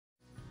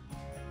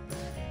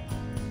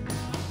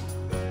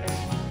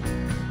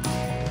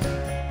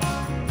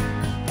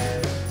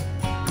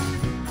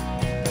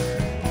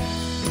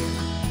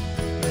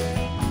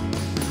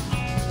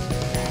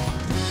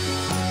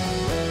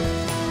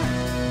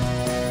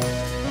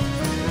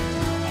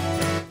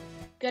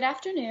Good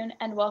afternoon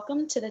and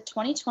welcome to the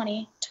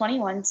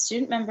 2020-21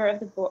 Student Member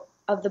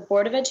of the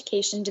Board of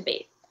Education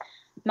debate.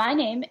 My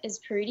name is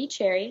Pariti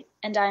Cherry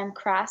and I am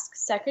CRASC's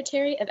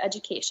Secretary of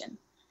Education.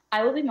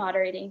 I will be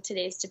moderating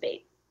today's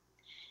debate.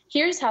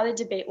 Here's how the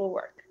debate will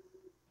work.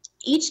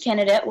 Each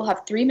candidate will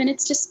have 3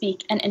 minutes to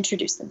speak and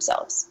introduce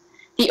themselves.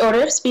 The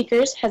order of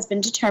speakers has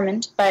been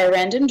determined by a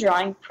random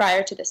drawing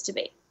prior to this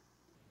debate.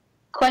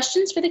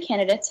 Questions for the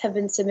candidates have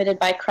been submitted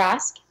by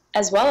CRASC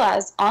as well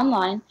as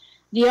online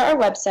via our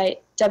website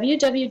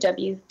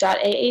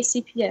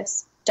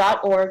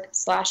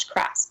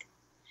www.aacps.org/CRASC.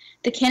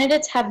 The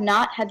candidates have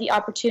not had the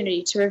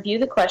opportunity to review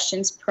the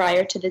questions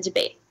prior to the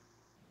debate.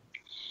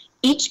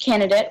 Each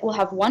candidate will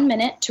have 1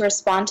 minute to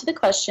respond to the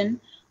question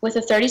with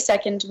a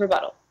 30-second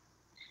rebuttal.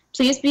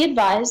 Please be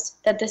advised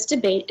that this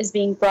debate is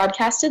being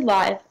broadcasted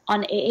live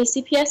on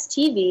AACPS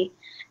TV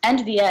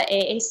and via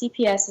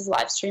AACPS's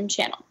live stream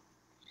channel.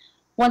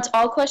 Once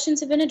all questions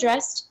have been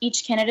addressed,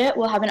 each candidate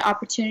will have an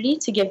opportunity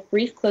to give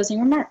brief closing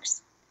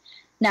remarks.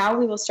 Now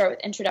we will start with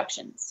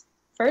introductions.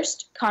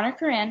 First, Connor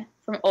Curran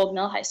from Old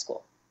Mill High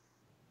School.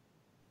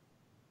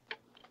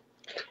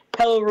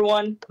 Hello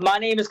everyone, my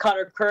name is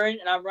Connor Curran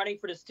and I'm running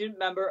for the student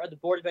member of the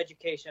Board of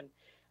Education.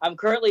 I'm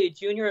currently a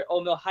junior at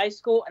Old Mill High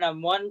School and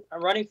I'm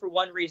running for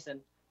one reason,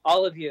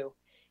 all of you.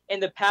 In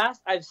the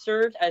past, I've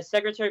served as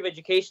Secretary of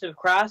Education of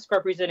CRASC,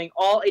 representing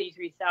all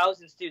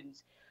 83,000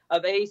 students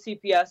of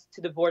AACPS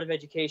to the Board of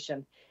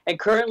Education. And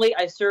currently,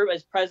 I serve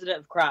as President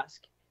of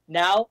CRASC.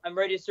 Now, I'm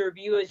ready to serve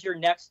you as your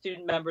next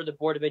student member of the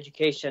Board of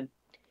Education.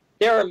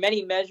 There are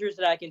many measures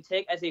that I can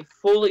take as a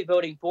fully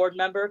voting board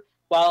member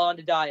while on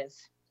the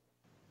dais.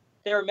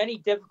 There are many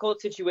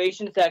difficult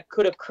situations that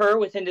could occur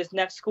within this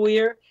next school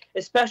year,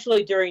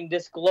 especially during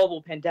this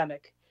global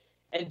pandemic.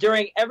 And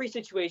during every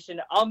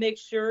situation, I'll make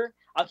sure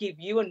I'll keep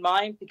you in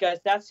mind because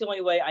that's the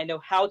only way I know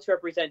how to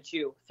represent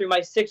you through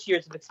my 6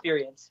 years of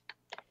experience.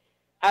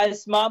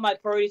 As SMOB, my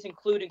priorities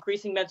include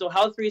increasing mental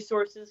health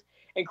resources,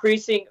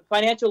 increasing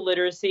financial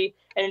literacy,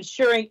 and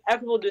ensuring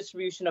equitable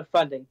distribution of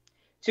funding.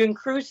 To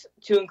increase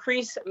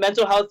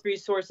mental health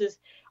resources,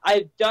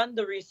 I've done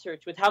the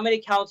research with how many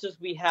counselors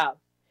we have.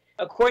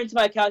 According to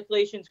my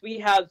calculations, we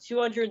have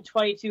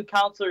 222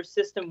 counselors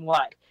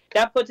system-wide.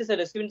 That puts us at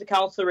a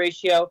student-to-counselor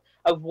ratio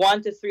of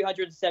 1 to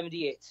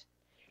 378.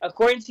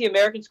 According to the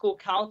American School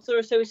Counselor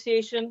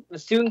Association, the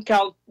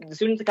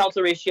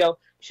student-to-counselor ratio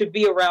should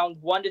be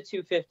around 1 to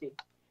 250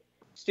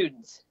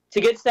 students. To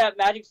get to that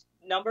magic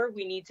number,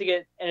 we need to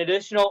get an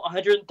additional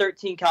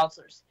 113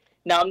 counselors.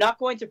 Now, I'm not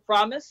going to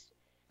promise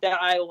that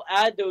I will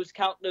add those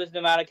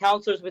amount of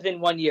counselors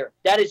within 1 year.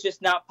 That is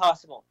just not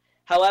possible.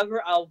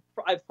 However, I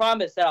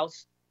promise that I'll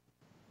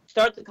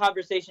start the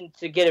conversation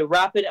to get a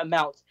rapid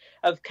amount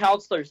of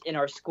counselors in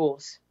our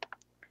schools.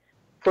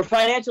 For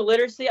financial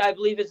literacy, I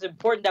believe it's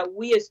important that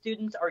we as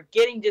students are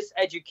getting this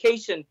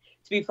education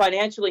to be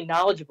financially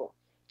knowledgeable.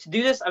 To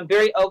do this, I'm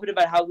very open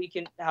about how it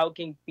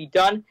can be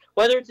done,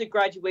 whether it's a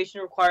graduation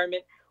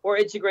requirement or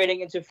integrating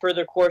into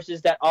further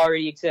courses that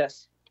already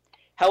exist.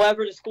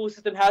 However, the school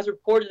system has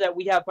reported that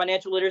we have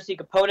financial literacy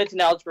components in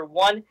Algebra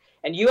 1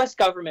 and U.S.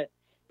 government.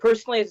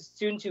 Personally, as a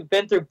student who've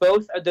been through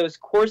both of those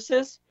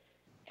courses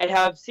and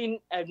have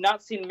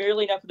not seen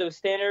nearly enough of those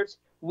standards,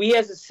 we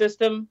as a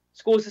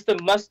school system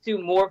must do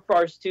more for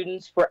our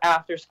students for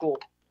after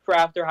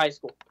high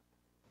school.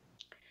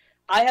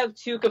 I have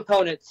two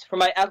components for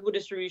my equitable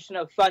distribution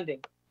of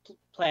funding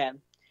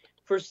plan.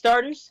 For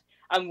starters,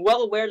 I'm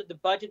well aware that the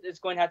budget is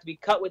going to have to be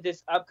cut with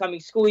this upcoming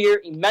school year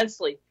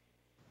immensely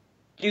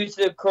due to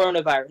the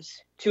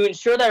coronavirus. To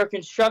ensure that our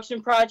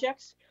construction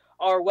projects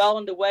are well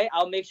underway,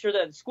 I'll make sure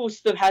that the school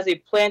system has a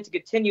plan to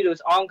continue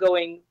those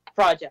ongoing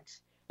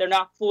projects. They're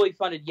not fully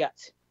funded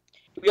yet.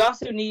 We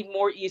also need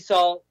more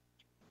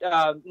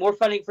more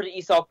funding for the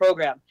ESOL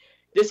program.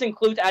 This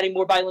includes adding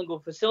more bilingual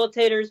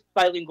facilitators,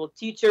 bilingual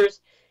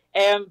teachers,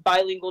 and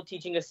bilingual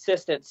teaching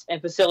assistants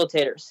and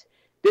facilitators.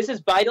 This is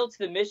vital to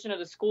the mission of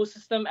the school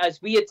system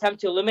as we attempt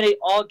to eliminate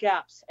all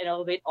gaps and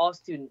elevate all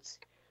students.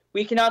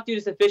 We cannot do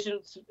this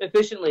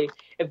efficiently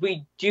if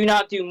we do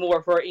not do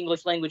more for our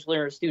English language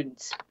learner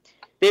students.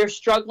 They are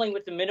struggling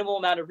with the minimal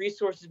amount of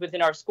resources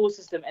within our school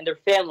system, and their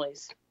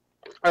families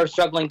are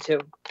struggling too.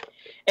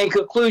 In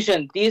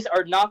conclusion, these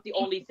are not the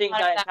only things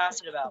I am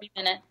passionate about. 3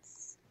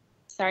 minutes.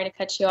 Sorry to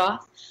cut you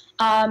off.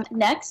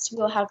 Next,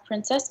 we'll have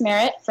Princess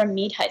Merritt from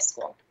Meade High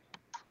School.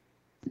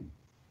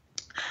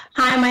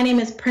 Hi, my name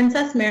is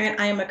Princess Merritt.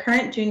 I am a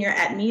current junior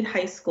at Meade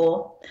High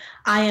School.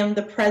 I am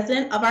the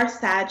president of our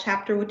SAD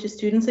chapter, which is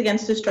Students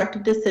Against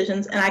Destructive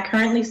Decisions, and I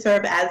currently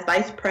serve as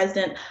vice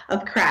president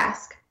of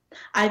CRASC.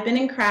 I've been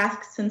in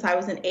CRASC since I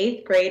was in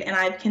 8th grade, and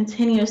I've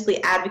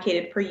continuously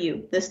advocated for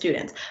you, the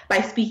students,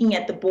 by speaking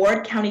at the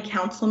board, county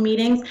council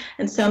meetings,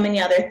 and so many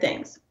other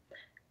things.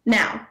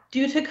 Now,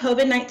 due to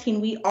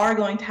COVID-19, we are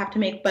going to have to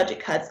make budget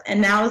cuts,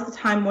 and now is the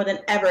time more than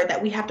ever that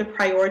we have to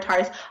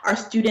prioritize our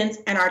students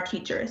and our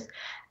teachers.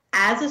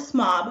 As a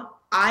SMOB,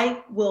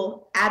 I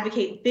will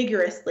advocate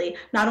vigorously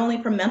not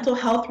only for mental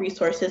health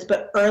resources,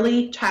 but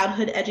early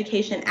childhood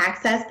education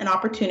access and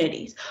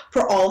opportunities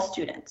for all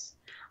students.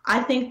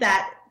 I think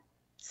that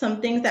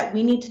some things that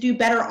we need to do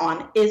better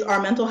on is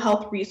our mental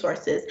health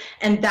resources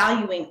and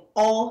valuing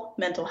all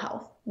mental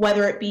health,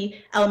 whether it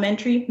be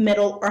elementary,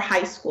 middle, or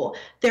high school.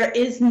 There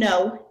is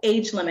no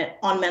age limit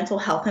on mental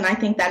health, and I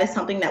think that is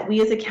something that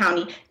we as a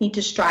county need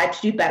to strive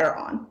to do better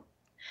on.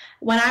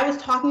 When I was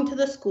talking to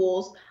the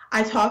schools,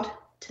 I talked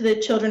to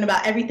the children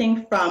about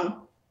everything from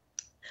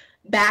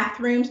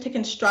bathrooms to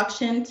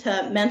construction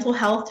to mental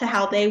health to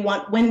how they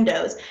want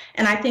windows.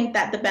 And I think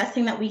that the best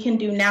thing that we can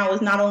do now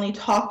is not only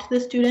talk to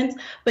the students,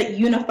 but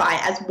unify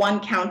as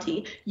one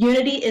county.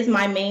 Unity is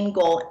my main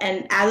goal.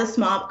 And as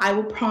a SMOB, I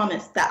will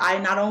promise that I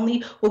not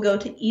only will go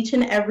to each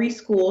and every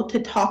school to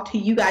talk to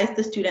you guys,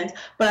 the students,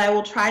 but I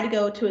will try to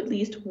go to at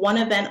least one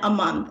event a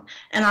month.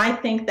 And I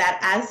think that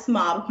as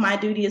SMOB, my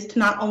duty is to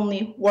not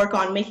only work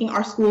on making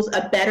our schools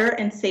a better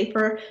and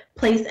safer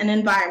place and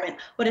environment,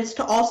 but it's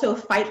to also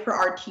fight for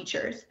our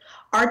teachers.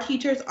 Our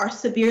teachers are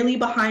severely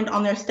behind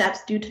on their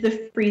steps due to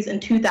the freeze in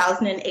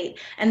 2008,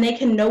 and they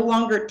can no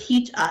longer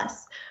teach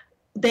us.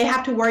 They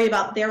have to worry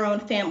about their own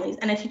families,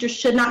 and a teacher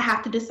should not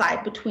have to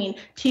decide between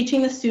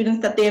teaching the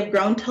students that they have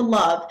grown to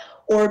love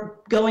or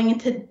going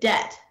into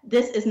debt.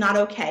 This is not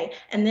okay,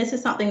 and this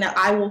is something that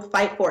I will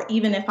fight for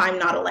even if I'm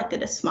not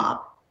elected as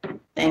SMOB.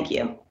 Thank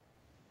you.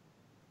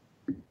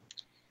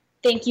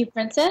 Thank you,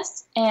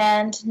 Princess.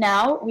 And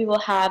now we will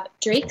have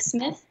Drake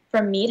Smith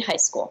from Meade High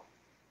School.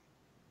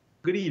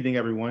 Good evening,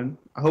 everyone.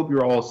 I hope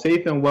you're all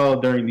safe and well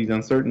during these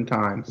uncertain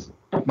times.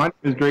 My name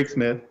is Drake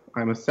Smith.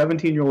 I'm a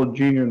 17-year-old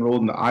junior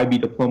enrolled in the IB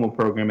Diploma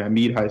program at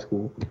Meade High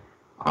School.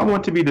 I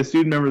want to be the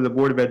student member of the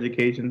Board of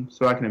Education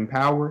so I can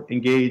empower,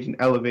 engage, and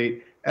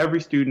elevate every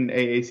student in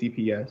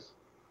AACPS.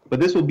 But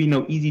this will be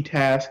no easy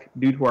task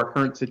due to our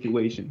current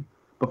situation.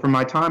 But from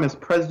my time as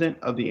president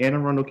of the Anne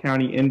Arundel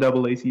County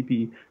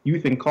NAACP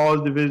Youth and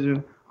College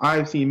Division, I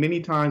have seen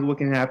many times what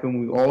can happen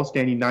when we all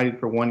stand united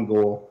for one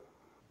goal.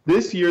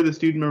 This year, the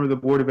student member of the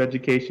Board of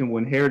Education will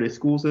inherit a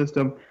school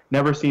system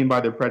never seen by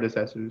their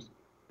predecessors.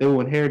 They will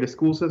inherit a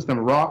school system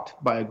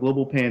rocked by a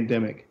global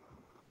pandemic.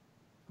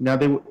 Now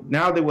they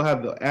will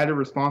have the added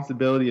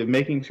responsibility of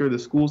making sure the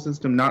school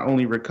system not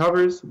only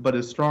recovers, but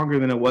is stronger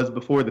than it was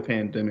before the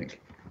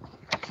pandemic.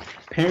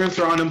 Parents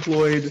are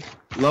unemployed,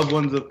 loved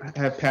ones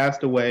have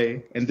passed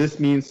away, and this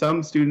means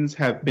some students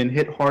have been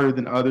hit harder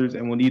than others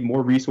and will need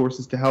more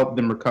resources to help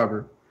them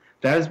recover.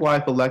 That is why,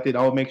 if elected,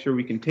 I will make sure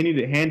we continue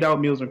to hand out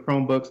meals and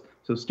Chromebooks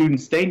so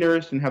students stay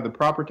nourished and have the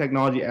proper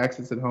technology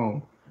access at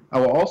home. I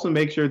will also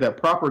make sure that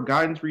proper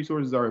guidance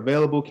resources are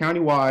available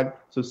countywide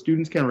so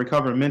students can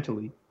recover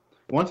mentally.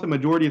 Once the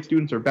majority of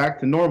students are back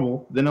to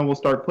normal, then I will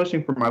start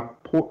pushing for my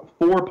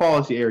 4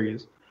 policy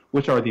areas,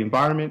 which are the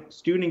environment,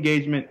 student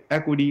engagement,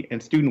 equity,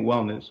 and student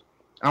wellness.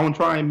 I will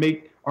try and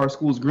make our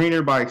schools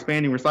greener by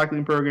expanding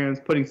recycling programs,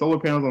 putting solar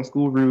panels on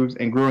school roofs,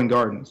 and growing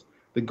gardens.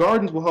 The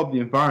gardens will help the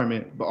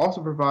environment, but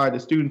also provide the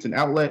students an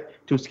outlet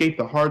to escape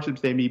the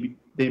hardships they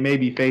may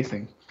be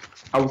facing.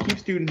 I will keep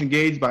students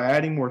engaged by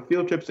adding more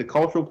field trips to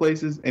cultural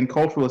places and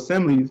cultural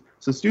assemblies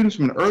so students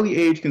from an early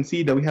age can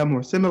see that we have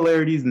more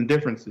similarities than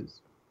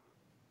differences.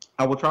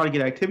 I will try to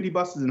get activity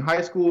buses in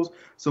high schools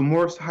so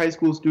more high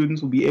school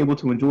students will be able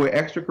to enjoy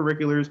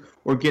extracurriculars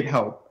or get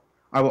help.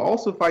 I will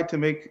also fight to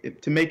make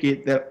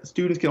it that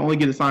students can only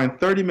get assigned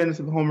 30 minutes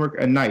of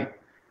homework a night.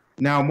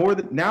 Now more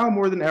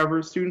than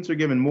ever, students are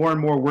given more and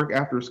more work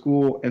after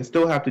school and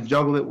still have to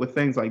juggle it with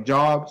things like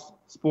jobs,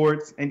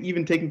 sports, and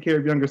even taking care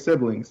of younger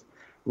siblings.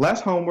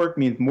 Less homework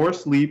means more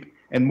sleep,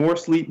 and more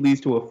sleep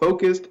leads to a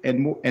focused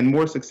and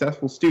more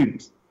successful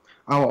students.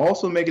 I will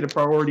also make it a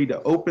priority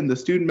to open the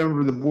student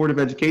member of the Board of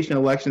Education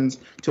elections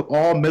to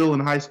all middle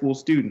and high school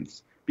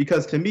students.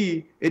 Because to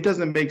me, it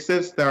doesn't make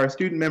sense that our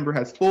student member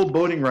has full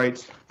voting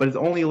rights, but is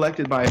only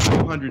elected by a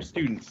few hundred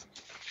students.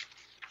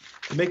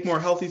 To make more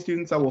healthy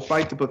students, I will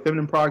fight to put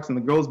feminine products in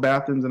the girls'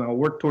 bathrooms, and I will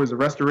work towards the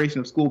restoration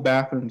of school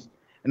bathrooms.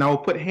 And I will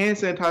put hand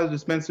sanitizer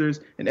dispensers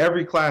in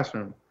every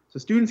classroom so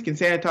students can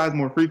sanitize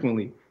more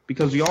frequently.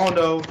 Because we all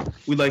know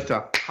we like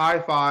to high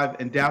five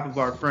and dap with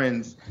our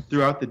friends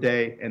throughout the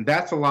day, and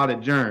that's a lot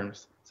of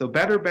germs. So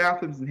better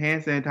bathrooms and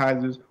hand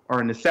sanitizers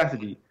are a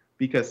necessity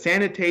because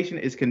sanitation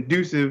is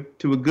conducive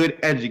to a good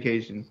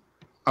education.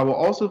 I will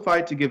also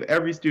fight to give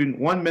every student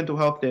 1 mental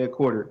health day a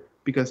quarter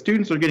because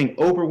students are getting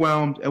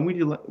overwhelmed, and we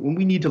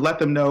need to let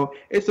them know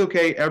it's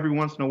okay every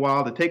once in a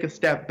while to take a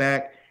step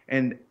back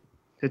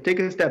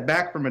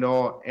from it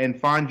all and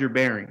find your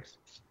bearings.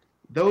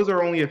 Those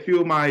are only a few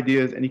of my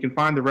ideas, and you can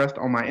find the rest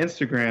on my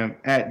Instagram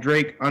at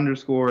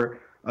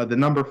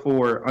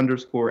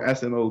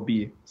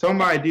Drake_4_SMOB. Some of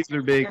my ideas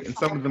are big and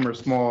some of them are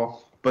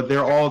small, but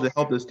they're all to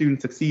help the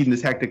students succeed in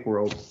this hectic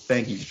world.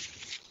 Thank you.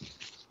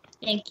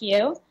 Thank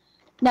you.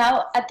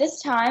 Now, at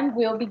this time,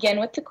 we'll begin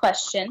with the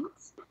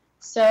questions.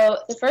 So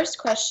the first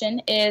question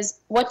is,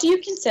 what do you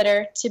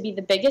consider to be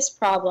the biggest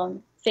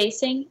problem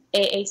facing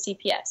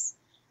AACPS?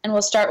 And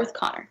we'll start with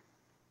Connor.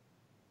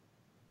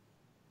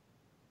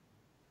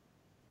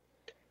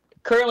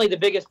 Currently, the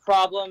biggest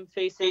problem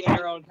facing Anne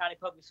Arundel County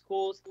Public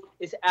Schools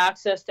is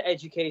access to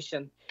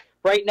education.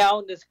 Right now,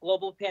 in this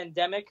global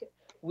pandemic,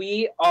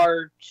 we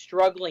are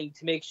struggling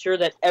to make sure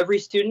that every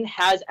student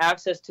has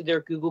access to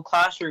their Google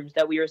Classrooms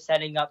that we are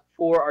setting up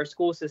for our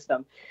school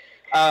system.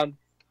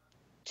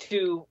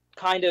 To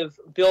kind of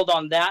build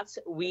on that,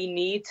 we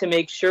need to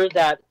make sure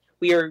that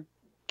we are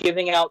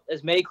giving out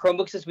as many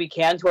Chromebooks as we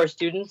can to our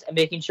students and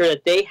making sure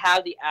that they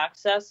have the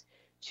access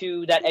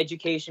to that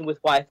education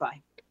with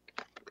Wi-Fi.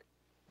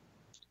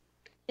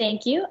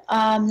 Thank you.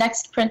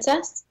 Next,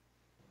 Princess.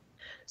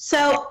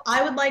 So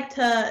I would like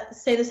to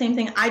say the same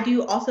thing. I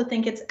do also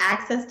think it's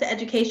access to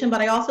education,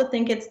 but I also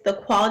think it's the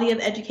quality of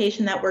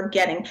education that we're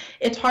getting.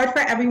 It's hard for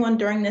everyone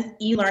during this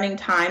e-learning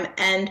time,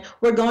 and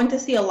we're going to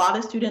see a lot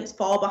of students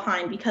fall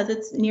behind because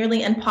it's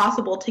nearly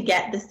impossible to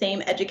get the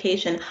same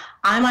education.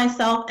 I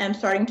myself am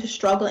starting to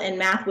struggle in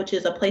math, which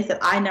is a place that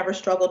I never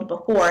struggled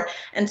before.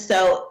 And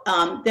so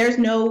there's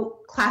no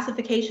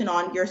classification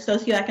on your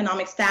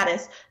socioeconomic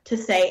status to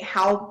say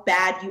how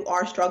bad you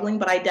are struggling,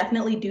 but I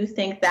definitely do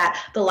think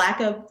that the lack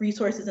of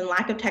resources and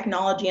lack of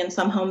technology in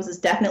some homes is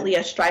definitely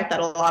a strife that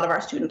a lot of our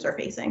students are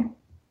facing.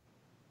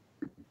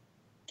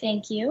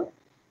 Thank you.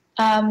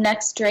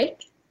 Next,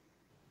 Drake.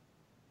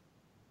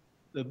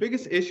 The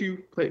biggest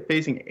issue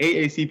facing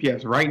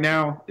AACPS right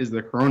now is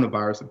the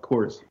coronavirus, of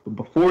course. But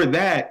before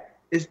that,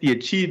 it's the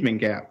achievement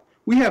gap.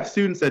 We have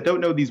students that don't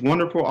know these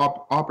wonderful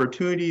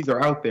opportunities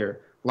are out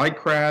there, like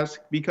CRASC,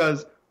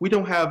 because we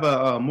don't have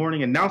a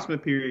morning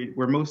announcement period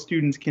where most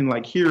students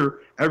can hear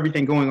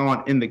everything going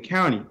on in the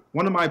county.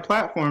 One of my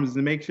platforms is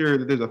to make sure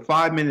that there's a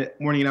 5-minute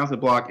morning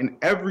announcement block in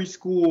every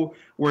school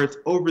where it's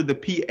over the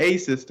PA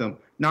system,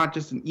 not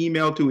just an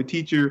email to a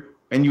teacher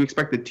and you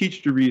expect the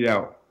teacher to read it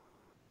out.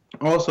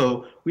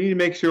 Also, we need to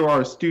make sure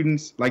our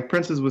students, like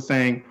Princess was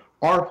saying,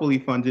 are fully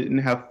funded and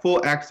have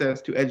full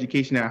access to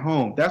education at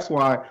home. That's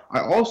why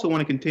I also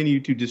want to continue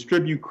to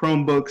distribute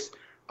Chromebooks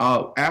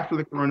after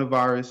the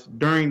coronavirus,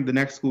 during the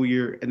next school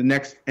year,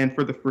 and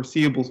for the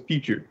foreseeable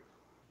future.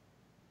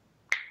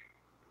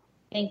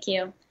 Thank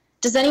you.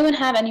 Does anyone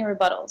have any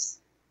rebuttals?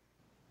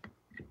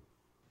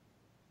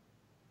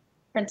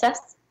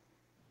 Princess?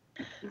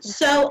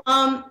 So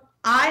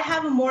I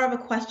have more of a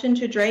question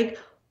to Drake.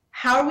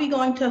 How are we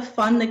going to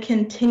fund the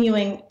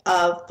continuing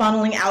of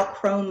funneling out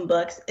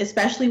Chromebooks,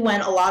 especially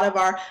when a lot of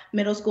our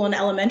middle school and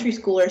elementary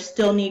schoolers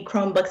still need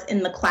Chromebooks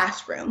in the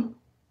classroom?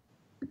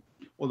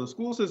 Well, the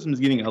school system is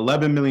getting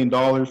 $11 million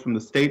from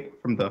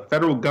the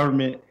federal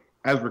government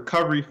as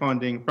recovery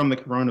funding from the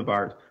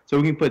coronavirus. So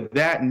we can put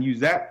that and use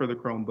that for the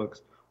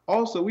Chromebooks.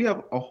 Also, we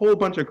have a whole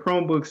bunch of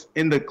Chromebooks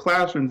in the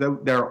classrooms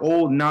that are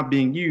old, not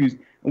being used,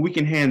 and we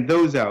can hand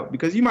those out.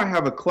 Because you might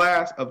have a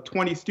class of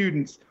 20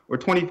 students or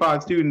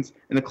 25 students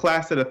in a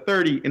class set of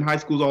 30 in high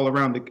schools all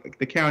around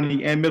the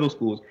county and middle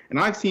schools. And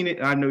I've seen it,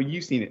 and I know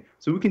you've seen it.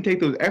 So we can take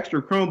those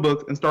extra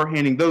Chromebooks and start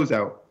handing those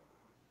out.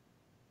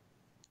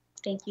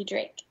 Thank you,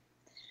 Drake.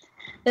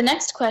 The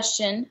next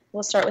question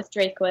we'll start with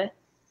Drake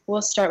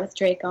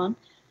on.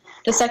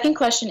 The second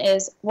question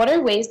is, what are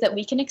ways that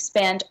we can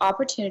expand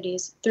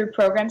opportunities through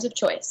programs of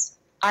choice?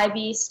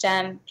 IB,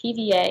 STEM,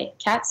 PVA,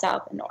 Cat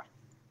South, and North.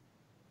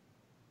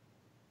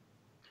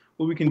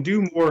 What we can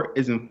do more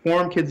is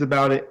inform kids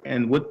about it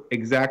and what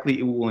exactly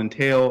it will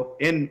entail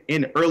in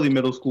early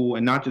middle school,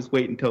 and not just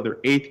wait until their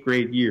 8th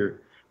grade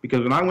year.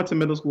 Because when I went to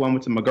middle school, I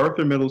went to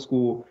MacArthur Middle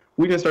School,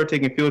 we didn't start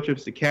taking field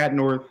trips to Cat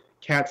North,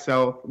 Cat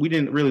South. We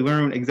didn't really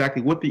learn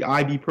exactly what the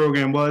IB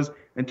program was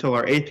until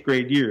our 8th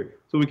grade year.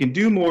 So what we can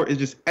do more is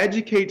just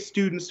educate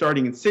students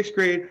starting in 6th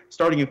grade,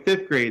 starting in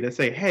 5th grade, that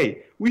say,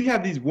 hey, we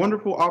have these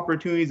wonderful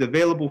opportunities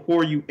available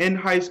for you in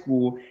high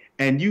school,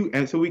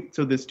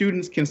 so the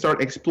students can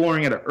start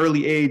exploring at an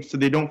early age so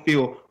they don't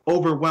feel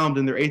overwhelmed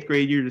in their 8th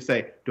grade year to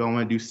say, do I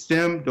want to do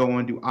STEM? Do I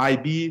want to do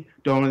IB?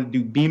 Do I want to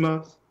do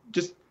BEMA?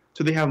 Just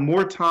so they have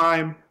more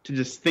time to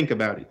just think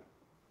about it.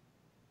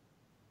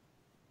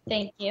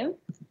 Thank you.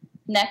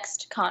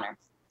 Next, Connor.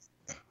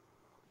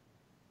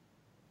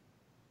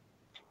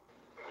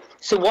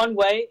 So one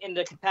way, in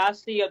the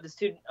capacity of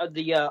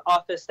the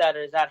office that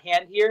is at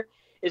hand here,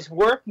 is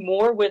work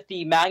more with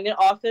the Magnet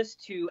office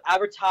to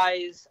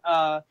advertise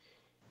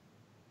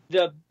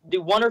the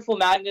wonderful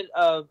Magnet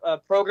of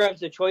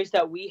programs of choice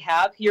that we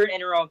have here in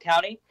Anne Arundel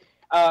County.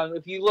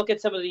 If you look at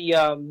some of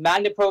the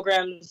Magnet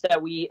programs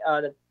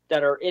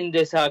that are in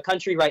this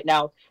country right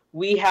now,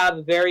 we have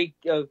a very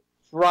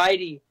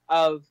variety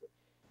of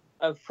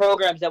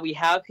programs that we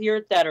have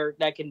here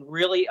that can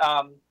really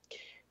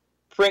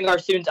bring our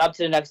students up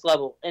to the next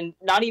level, and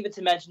not even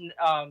to mention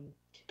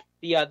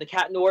the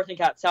Cat North and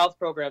Cat South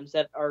programs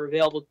that are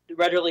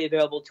readily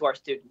available to our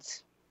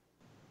students.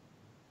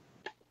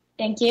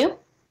 Thank you.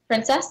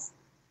 Princess?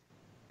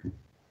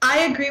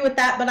 I agree with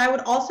that, but I would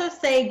also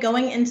say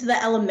going into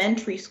the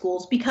elementary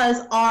schools,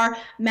 because our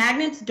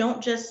magnets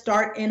don't just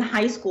start in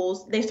high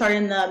schools, they start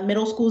in the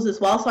middle schools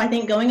as well. So I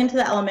think going into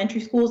the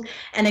elementary schools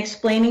and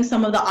explaining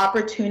some of the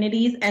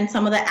opportunities and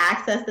some of the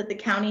access that the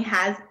county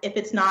has, if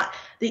it's not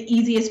the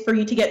easiest for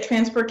you to get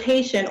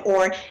transportation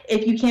or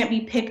if you can't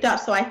be picked up.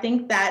 So I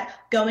think that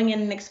going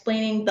in and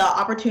explaining the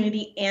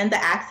opportunity and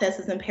the access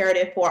is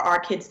imperative for our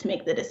kids to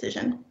make the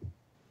decision.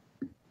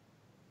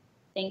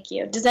 Thank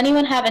you. Does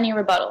anyone have any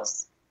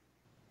rebuttals?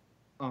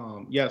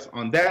 Yes,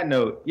 on that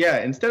note,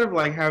 yeah, instead of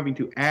like having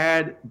to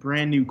add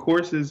brand new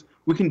courses,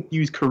 we can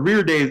use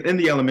career days in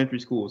the elementary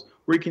schools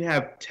where you can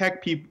have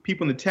tech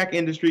people in the tech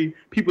industry,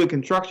 people in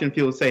construction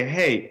field say,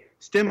 hey,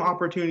 STEM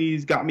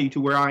opportunities got me to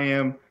where I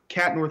am.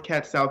 Cat North,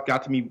 Cat South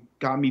got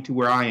me to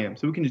where I am.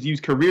 So we can just use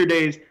career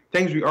days,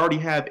 things we already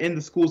have in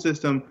the school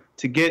system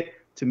to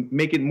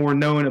make it more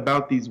known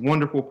about these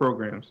wonderful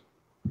programs.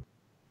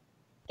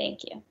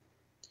 Thank you.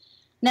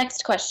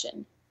 Next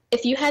question.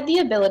 If you had the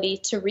ability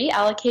to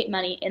reallocate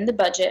money in the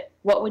budget,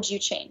 what would you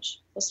change?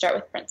 We'll start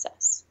with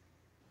Princess.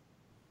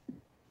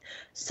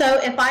 So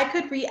if I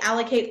could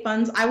reallocate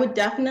funds, I would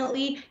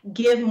definitely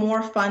give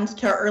more funds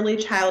to early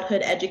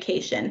childhood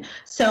education.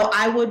 So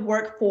I would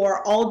work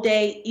for all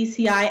day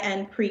ECI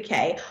and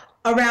pre-K.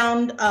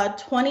 Around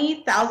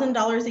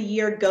 $20,000 a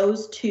year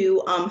goes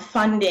to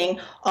funding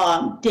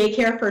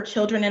daycare for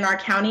children in our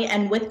county.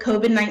 And with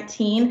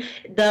COVID-19,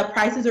 the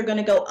prices are going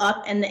to go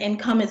up and the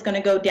income is going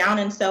to go down.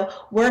 And so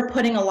we're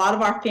putting a lot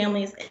of our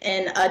families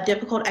in a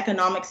difficult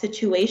economic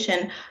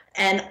situation.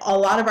 And a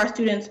lot of our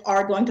students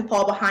are going to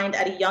fall behind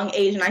at a young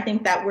age. And I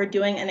think that we're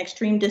doing an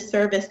extreme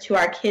disservice to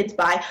our kids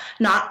by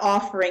not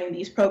offering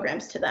these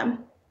programs to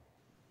them.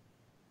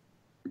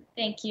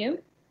 Thank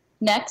you.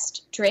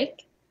 Next,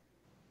 Drake.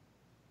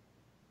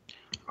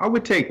 I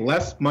would take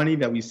less money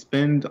that we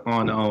spend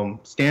on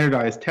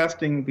standardized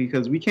testing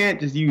because we can't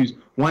just use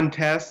one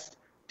test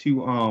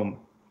to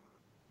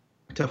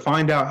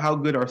find out how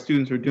good our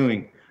students are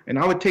doing. And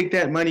I would take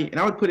that money and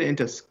I would put it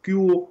into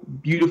school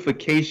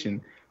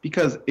beautification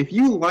because if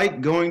you like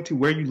going to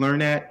where you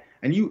learn at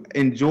and you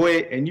enjoy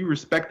it and you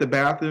respect the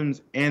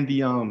bathrooms and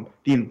the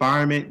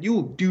environment,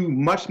 you'll do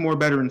much more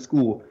better in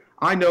school.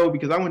 I know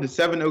because I went to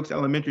Seven Oaks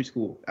Elementary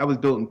School. That was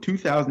built in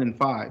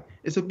 2005.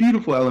 It's a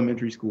beautiful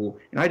elementary school,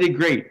 and I did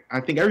great. I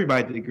think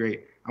everybody did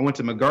great. I went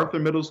to MacArthur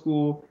Middle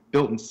School,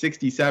 built in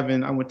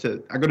 67. I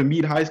go to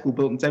Meade High School,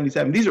 built in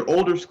 77. These are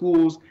older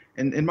schools,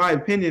 and in my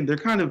opinion, they're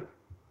kind of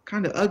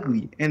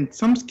ugly. And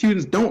some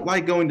students don't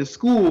like going to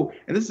school,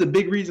 and this is a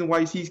big reason why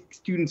you see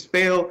students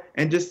fail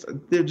and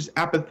they're just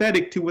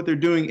apathetic to what they're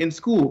doing in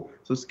school.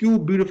 So school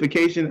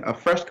beautification, a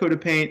fresh coat of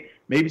paint,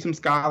 maybe some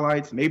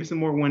skylights, maybe some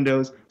more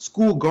windows.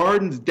 School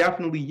gardens,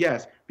 definitely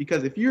yes.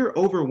 Because if you're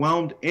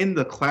overwhelmed in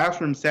the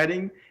classroom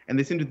setting and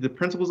they send you to the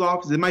principal's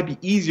office, it might be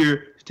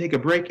easier to take a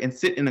break and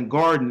sit in a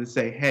garden and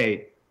say,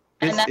 hey,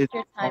 this and that's is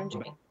your time,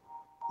 Drake.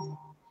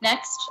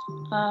 Next,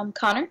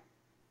 Connor.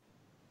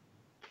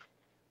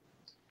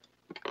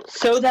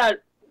 So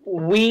that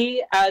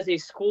we as a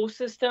school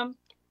system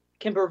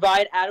can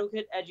provide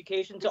adequate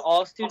education to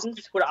all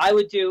students, what I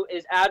would do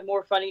is add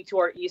more funding to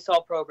our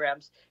ESOL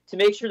programs to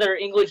make sure that our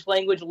English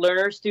language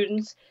learner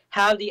students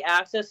have the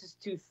access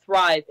to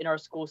thrive in our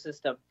school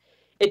system.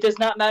 It does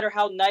not matter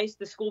how nice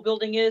the school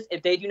building is.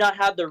 If they do not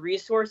have the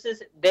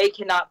resources, they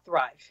cannot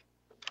thrive.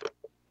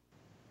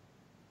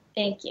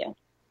 Thank you.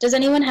 Does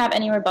anyone have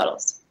any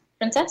rebuttals?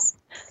 Princess?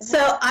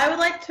 So I would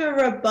like to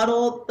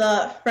rebuttal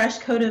the fresh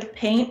coat of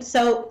paint.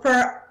 So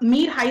for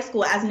Meade High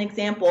School, as an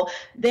example,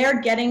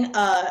 they're getting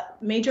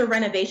major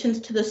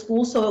renovations to the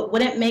school, so it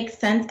wouldn't make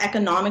sense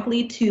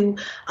economically to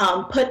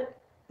put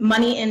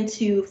money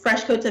into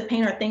fresh coats of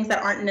paint or things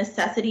that aren't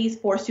necessities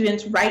for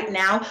students right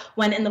now,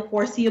 when in the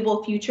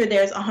foreseeable future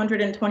there's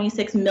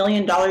 $126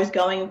 million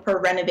going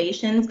for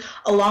renovations,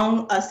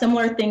 along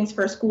similar things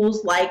for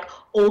schools like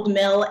Old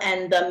Mill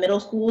and the middle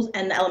schools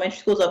and the elementary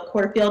schools of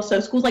Porterfield. So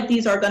schools like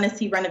these are going to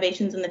see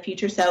renovations in the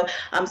future. So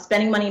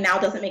spending money now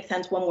doesn't make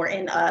sense when we're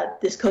in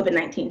this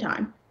COVID-19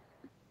 time.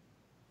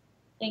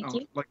 Thank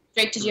you.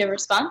 Drake, did you have a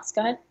response?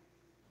 Go ahead.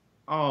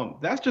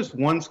 That's just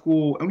one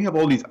school, and we have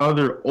all these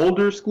other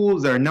older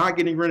schools that are not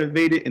getting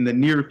renovated in the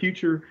near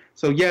future.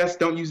 So yes,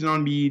 don't use it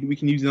on Meade. We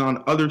can use it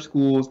on other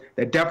schools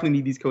that definitely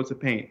need these coats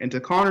of paint. And to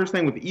Connor's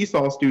thing with the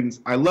ESOL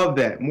students, I love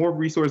that. More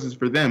resources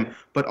for them.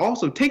 But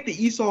also take the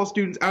ESOL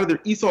students out of their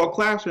ESOL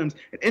classrooms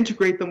and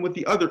integrate them with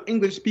the other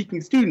English-speaking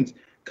students.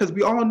 Because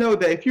we all know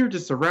that if you're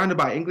just surrounded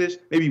by English,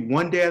 maybe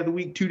one day out of the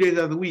week, 2 days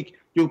out of the week,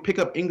 you'll pick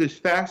up English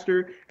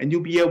faster, and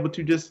you'll be able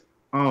to just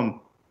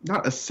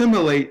not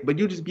assimilate, but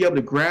you'll just be able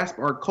to grasp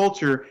our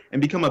culture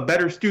and become a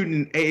better student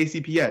in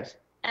AACPS.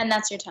 And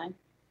that's your time.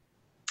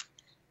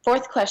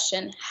 Fourth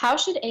question, how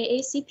should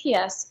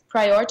AACPS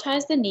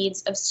prioritize the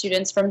needs of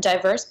students from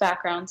diverse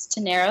backgrounds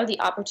to narrow the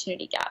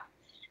opportunity gap?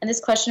 And this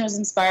question was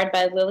inspired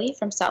by Lily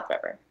from South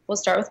River. We'll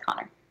start with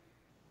Connor.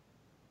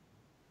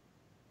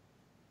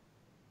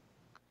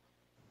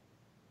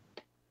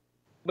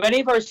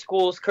 Many of our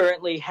schools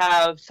currently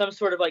have some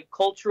sort of like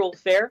cultural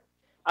fair.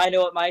 I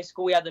know at my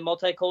school we have the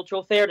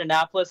multicultural fair. At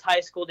Annapolis High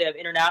School they have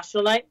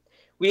International Night.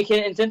 We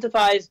can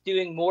incentivize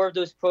doing more of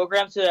those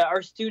programs so that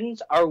our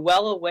students are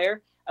well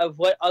aware of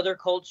what other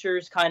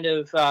cultures kind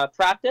of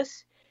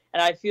practice.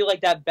 And I feel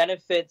like that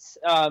benefits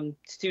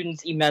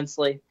students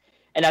immensely.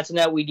 And that's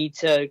something that we need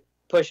to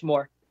push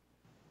more.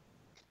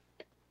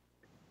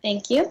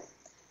 Thank you.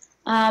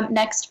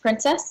 Next,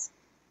 Princess.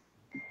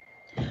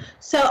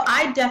 So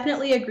I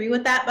definitely agree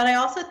with that, but I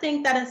also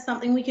think that is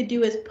something we could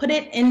do is put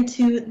it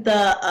into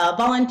the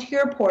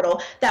volunteer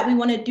portal that we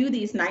want to do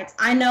these nights.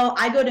 I know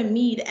I go to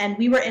Meade and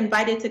we were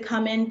invited to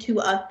come into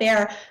a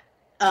fair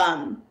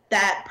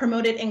that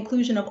promoted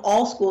inclusion of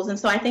all schools. And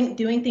so I think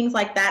doing things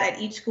like that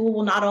at each school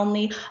will not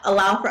only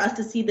allow for us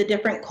to see the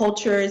different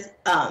cultures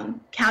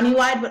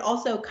countywide, but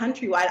also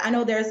countrywide. I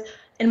know there's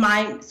in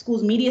my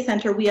school's media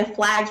center, we have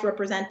flags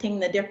representing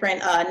the different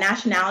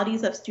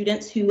nationalities of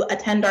students who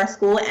attend our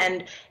school,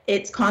 and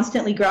it's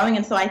constantly growing.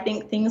 And so I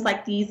think things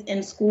like these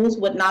in schools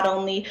would not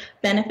only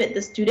benefit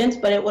the students,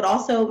 but it would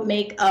also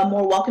make a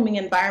more welcoming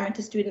environment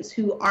to students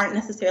who aren't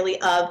necessarily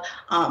of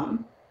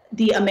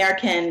the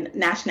American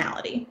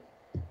nationality.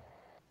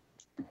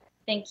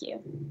 Thank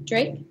you.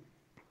 Drake?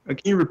 Can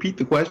you repeat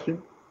the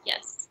question?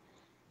 Yes.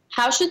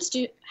 How should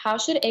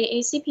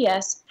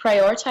AACPS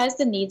prioritize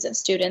the needs of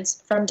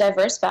students from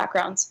diverse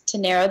backgrounds to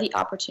narrow the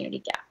opportunity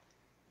gap?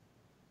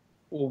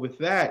 Well, with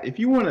that, if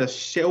you want to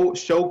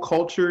show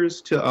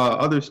cultures to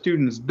other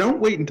students, don't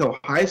wait until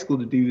high school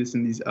to do this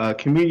in these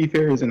community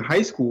fairs in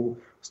high school.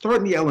 Start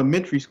in the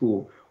elementary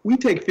school. We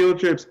take field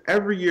trips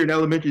every year in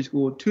elementary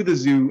school to the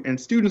zoo, and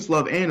students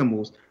love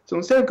animals. So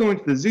instead of going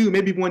to the zoo,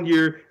 maybe one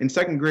year in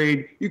second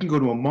grade, you can go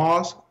to a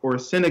mosque or a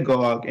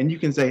synagogue, and you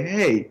can say,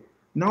 hey,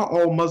 not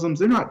all Muslims,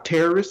 they're not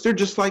terrorists, they're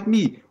just like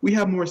me. We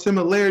have more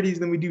similarities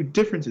than we do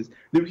differences,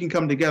 that we can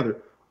come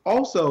together.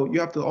 Also, you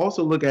have to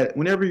also look at,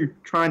 whenever you're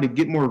trying to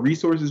get more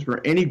resources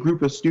for any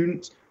group of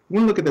students, you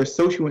want to look at their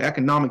social and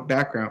economic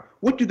background.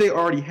 What do they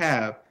already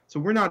have? So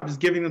we're not just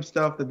giving them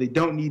stuff that they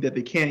don't need, that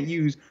they can't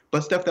use,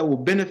 but stuff that will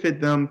benefit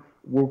them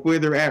where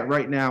they're at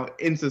right now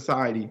in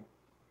society.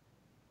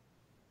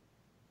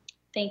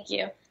 Thank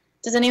you.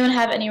 Does anyone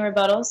have any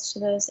rebuttals to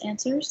those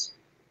answers?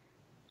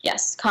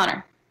 Yes,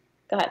 Connor,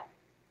 go ahead.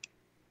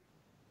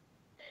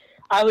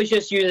 I was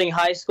just using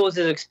high schools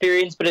as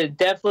experience, but it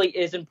definitely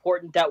is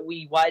important that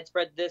we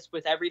widespread this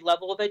with every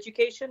level of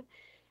education.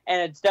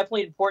 And it's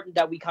definitely important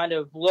that we kind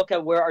of look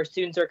at where our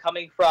students are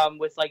coming from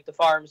with like the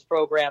FARMS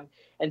program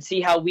and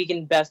see how we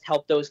can best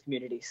help those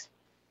communities.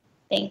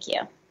 Thank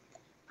you.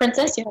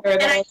 Princess, you have a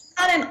rebuttal? And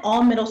not in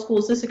all middle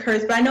schools this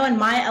occurs, but I know in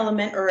my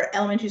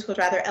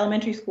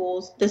elementary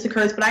schools this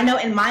occurs, but I know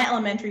in my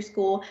elementary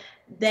school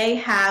they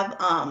have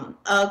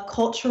a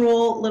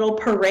cultural little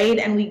parade,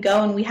 and we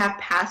go and we have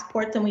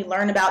passports and we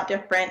learn about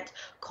different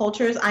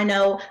cultures. I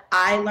know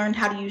I learned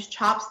how to use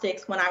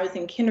chopsticks when I was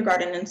in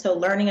kindergarten, and so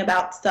learning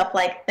about stuff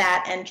like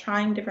that and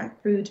trying different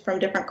foods from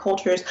different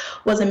cultures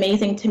was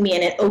amazing to me,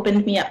 and it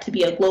opened me up to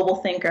be a global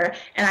thinker.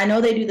 And I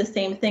know they do the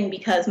same thing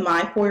because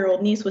my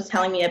 4-year-old niece was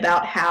telling me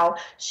about how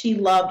she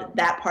loved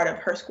that part of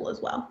her school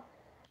as well.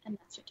 And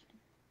that's your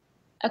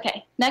turn.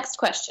 Okay, next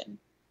question.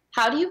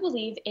 How do you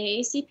believe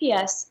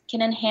AACPS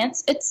can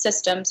enhance its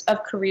systems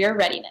of career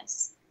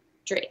readiness?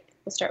 Drake,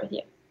 we'll start with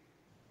you.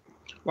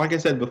 Like I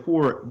said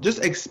before,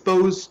 just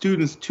expose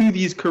students to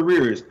these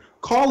careers.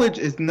 College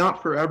is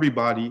not for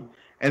everybody,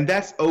 and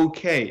that's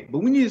okay.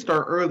 But we need to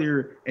start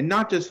earlier and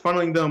not just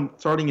funneling them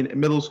starting in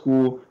middle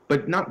school,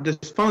 but not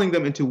just funneling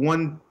them into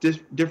one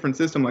different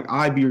system like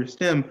IB or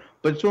STEM,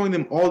 but showing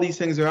them all these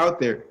things are out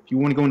there. If you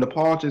want to go into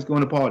politics, go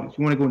into politics. If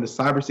you want to go into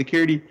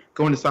cybersecurity,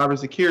 go into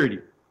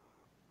cybersecurity.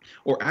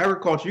 Or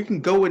agriculture, you can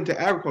go into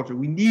agriculture.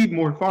 We need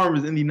more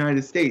farmers in the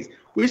United States.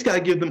 We just got to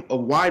give them a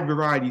wide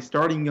variety,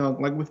 starting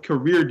young, like with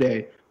Career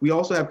Day. We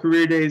also have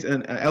career days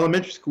in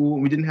elementary school,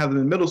 and we didn't have them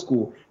in middle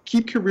school.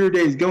 Keep career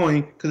days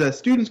going, because as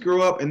students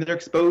grow up and they're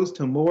exposed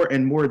to more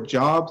and more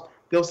jobs,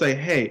 they'll say,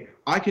 hey,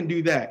 I can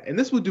do that. And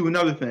this will do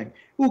another thing. It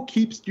will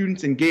keep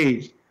students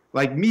engaged.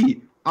 Like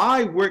me,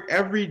 I work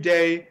every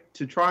day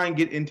to try and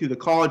get into the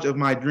college of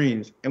my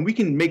dreams. And we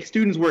can make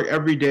students work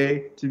every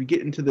day to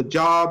get into the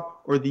job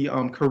or the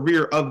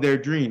career of their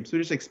dreams. So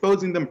just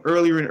exposing them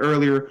earlier and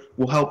earlier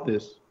will help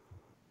this.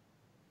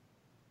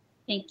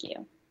 Thank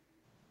you.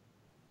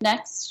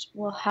 Next,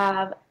 we'll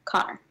have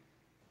Connor.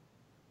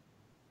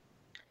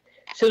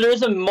 So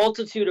there's a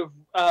multitude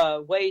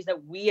of ways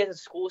that we as a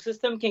school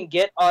system can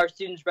get our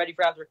students ready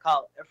for after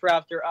college, for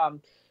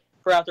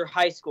after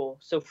high school,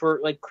 so for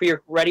like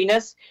career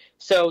readiness.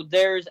 So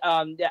there's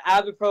the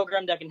AVID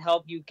program that can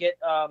help you get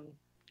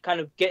kind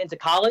of get into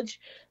college.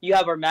 You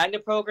have our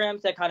magnet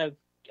programs that kind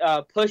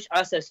of push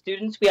us as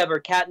students. We have our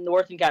CAT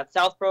North and CAT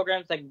South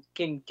programs that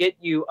can get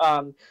you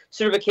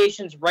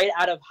certifications right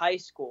out of high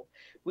school.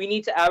 We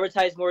need to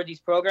advertise more of these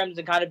programs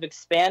and kind of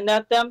expand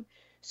at them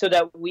so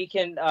that we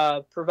can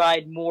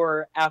provide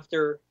more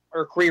after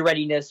or career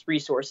readiness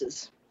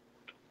resources.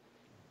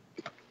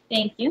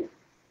 Thank you.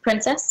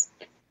 Princess?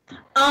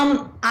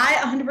 I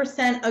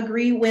 100%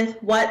 agree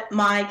with what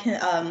my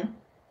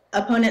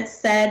opponents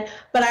said,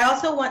 but I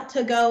also want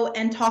to go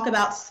and talk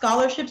about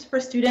scholarships for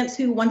students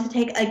who want to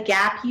take a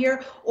gap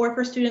year, or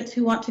for students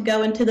who want to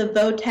go into the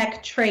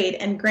vo-tech trade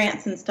and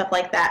grants and stuff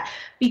like that,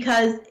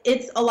 because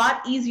it's a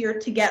lot easier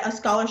to get a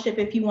scholarship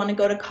if you want to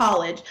go to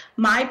college.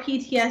 My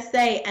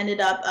PTSA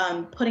ended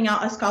up putting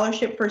out a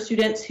scholarship for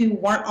students who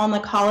weren't on the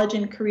college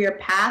and career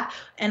path,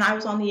 and I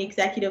was on the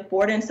executive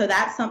board, and so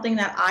that's something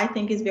that I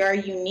think is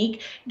very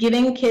unique,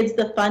 giving kids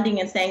the funding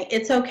and saying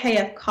it's okay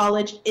if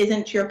college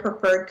isn't your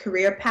preferred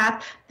career path.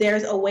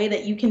 There's a way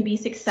that you can be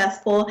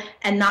successful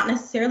and not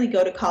necessarily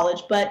go to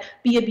college, but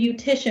be a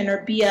beautician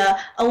or be a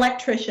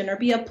electrician or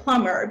be a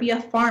plumber or be a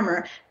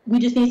farmer. We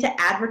just need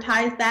to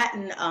advertise that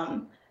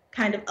and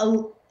kind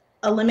of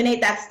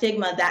eliminate that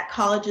stigma that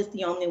college is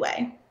the only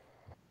way.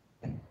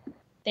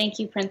 Thank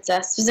you,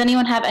 Princess. Does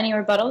anyone have any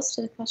rebuttals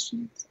to the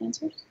questions,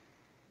 answers?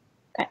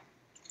 Okay.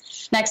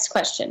 Next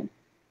question.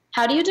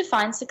 How do you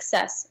define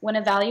success when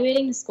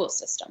evaluating the school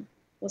system?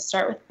 We'll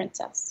start with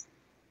Princess.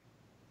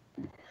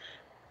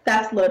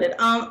 That's loaded.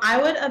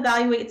 I would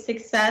evaluate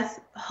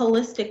success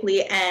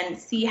holistically and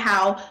see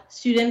how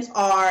students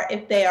are,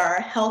 if they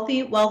are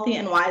healthy, wealthy,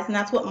 and wise, and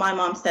that's what my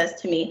mom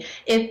says to me.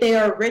 If they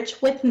are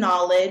rich with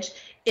knowledge,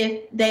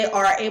 if they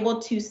are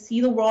able to see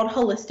the world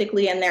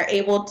holistically and they're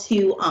able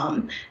to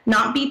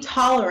not be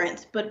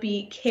tolerant, but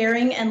be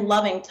caring and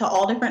loving to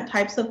all different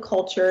types of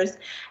cultures,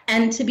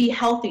 and to be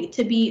healthy,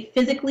 to be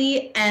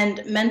physically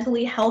and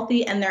mentally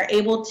healthy, and they're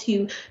able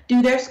to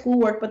do their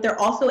schoolwork, but they're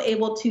also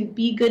able to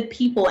be good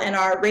people, and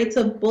our rates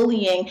of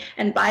bullying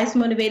and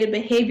bias-motivated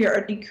behavior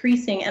are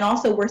decreasing, and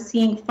also we're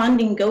seeing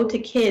funding go to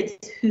kids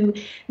who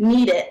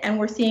need it, and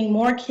we're seeing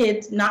more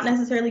kids not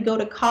necessarily go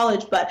to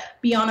college, but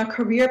be on a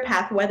career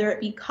path, whether it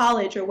be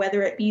college or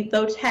whether it be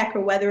vo-tech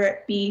or whether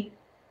it be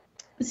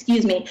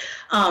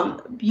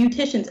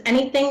beauticians.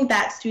 Anything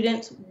that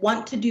students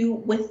want to do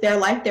with their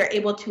life, they're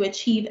able to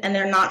achieve, and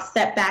they're not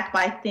set back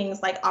by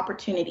things like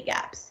opportunity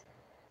gaps.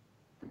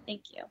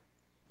 Thank you.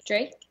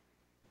 Drake?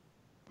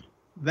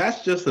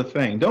 That's just the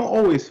thing. Don't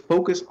always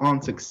focus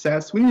on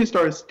success. We need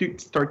to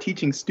start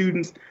teaching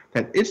students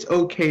that it's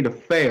okay to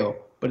fail,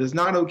 but it's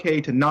not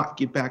okay to not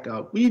get back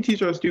up. We need to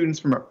teach our students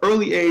from an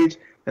early age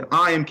that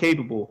I am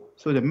capable.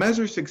 So to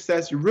measure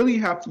success, you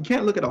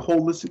can't look at it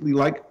holistically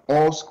like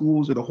all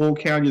schools or the whole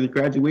county or the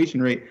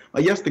graduation rate.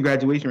 Yes, the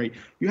graduation rate.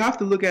 You have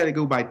to look at it,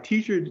 go by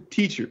teacher to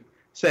teacher.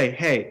 Say,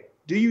 hey,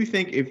 do you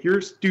think if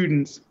your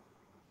students,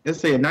 let's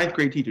say a 9th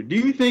grade teacher, do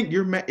you think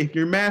if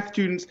your math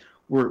students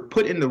were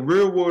put in the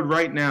real world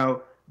right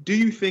now, do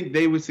you think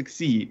they would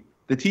succeed?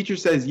 The teacher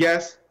says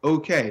yes,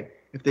 okay.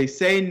 If they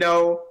say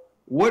no,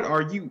 what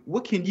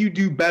can you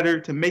do better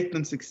to make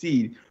them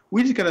succeed?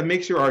 We just gotta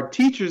make sure our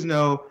teachers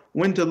know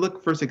when to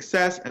look for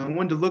success and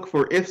when to look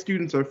for if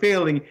students are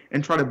failing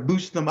and try to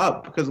boost them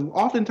up. Because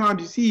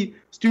oftentimes you see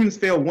students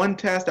fail one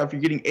test after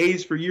getting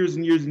A's for years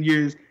and years and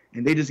years,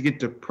 and they just get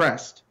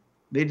depressed.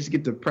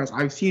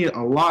 I've seen it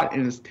a lot,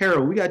 and it's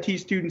terrible. We gotta teach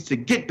students to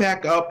get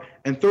back up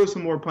and throw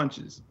some more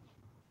punches.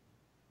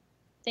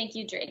 Thank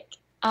you, Drake.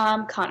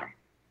 Connor?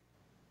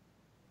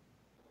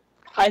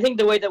 I think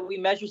the way that we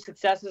measure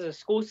success as a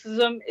school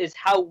system is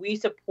how we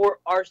support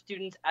our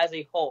students as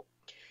a whole.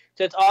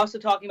 So it's also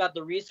talking about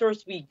the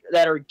resources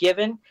that are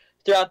given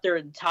throughout their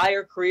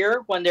entire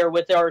career when they're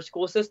with our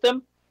school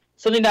system.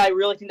 Something that I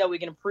really think that we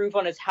can improve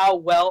on is how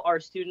well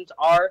our students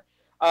are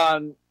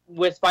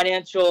with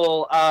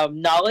financial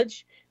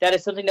knowledge. That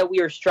is something that we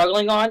are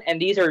struggling on, and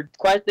these are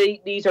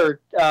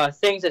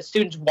things that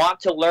students want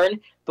to learn,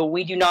 but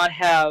we do not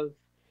have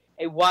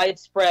a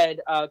widespread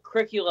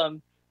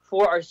curriculum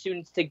for our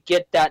students to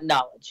get that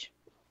knowledge.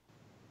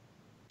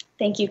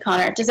 Thank you,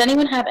 Connor. Does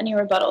anyone have any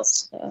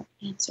rebuttals to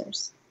the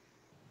answers?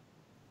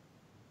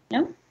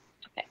 No?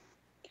 Okay.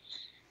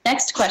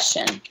 Next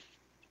question.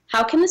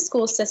 How can the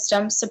school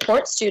system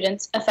support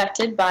students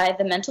affected by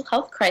the mental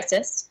health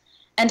crisis,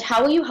 and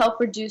how will you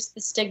help reduce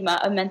the stigma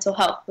of mental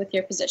health with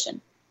your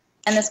position?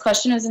 And this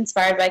question was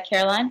inspired by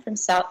Caroline from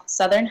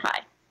Southern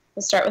High.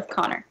 We'll start with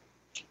Connor.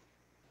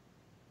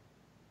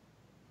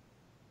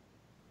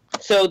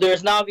 So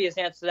there's an obvious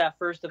answer to that.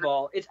 First of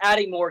all, it's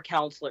adding more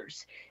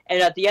counselors.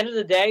 And at the end of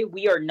the day,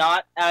 we are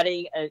not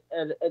adding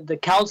the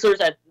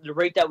counselors at the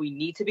rate that we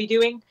need to be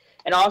doing.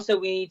 And also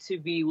we need to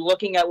be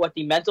looking at what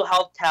the mental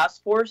health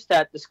task force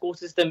that the school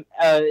system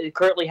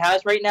currently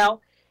has right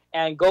now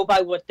and go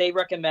by what they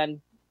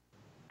recommend.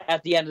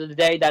 At the end of the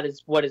day, that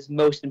is what is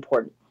most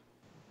important.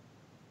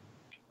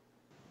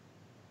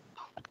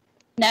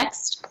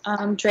 Next,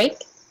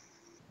 Drake.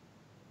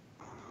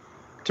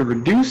 To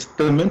reduce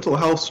the mental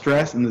health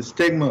stress and the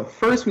stigma,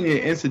 first we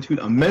need to institute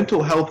a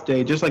mental health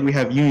day, just like we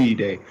have Unity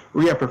Day,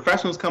 where we have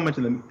professionals come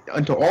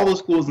into all the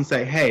schools and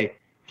say, hey,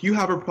 if you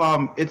have a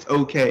problem, it's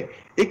okay.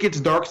 It gets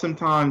dark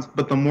sometimes,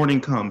 but the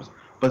morning comes.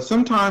 But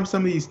sometimes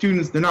some of these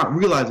students, they're not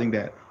realizing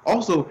that.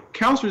 Also,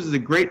 counselors is a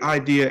great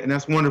idea, and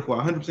that's wonderful.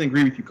 I 100%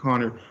 agree with you,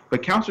 Connor.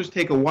 But counselors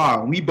take a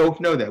while, and we both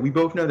know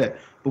that.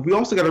 But we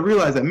also got to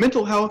realize that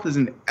mental health is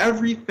in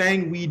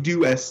everything we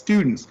do as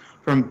students,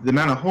 from the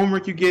amount of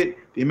homework you get,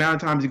 the amount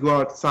of times you go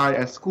outside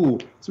at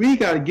school. So we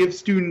got to give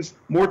students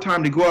more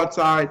time to go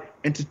outside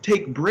and to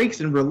take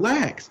breaks and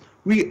relax.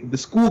 The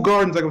school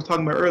gardens, like I was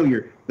talking about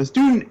earlier, the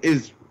student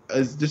is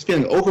just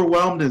feeling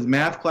overwhelmed in his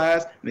math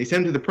class, and they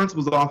send him to the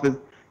principal's office.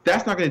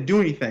 That's not going to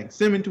do anything.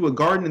 Send them into a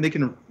garden and they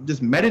can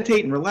just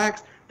meditate and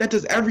relax. That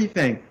does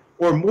everything.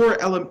 Or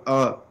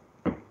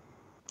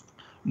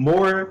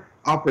more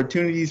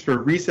opportunities for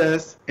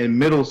recess in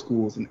middle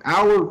schools. An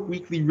hour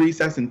weekly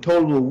recess in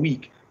total a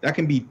week. That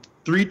can be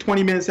 3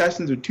 20-minute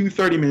sessions or 2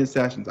 30-minute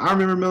sessions. I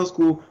remember middle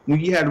school when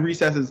we had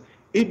recesses,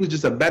 it was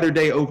just a better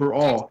day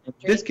overall.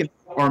 This can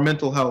help our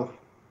mental health.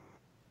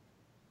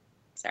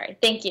 Sorry,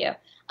 thank you.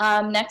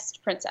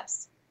 Next,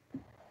 Princess.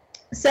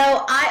 So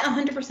I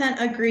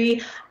 100%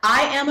 agree.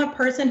 I am a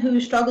person who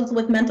struggles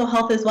with mental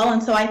health as well,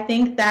 and so I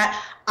think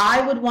that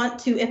I would want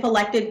to, if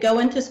elected, go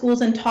into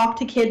schools and talk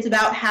to kids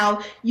about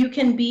how you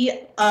can be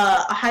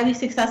a highly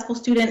successful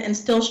student and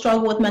still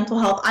struggle with mental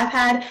health. I've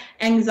had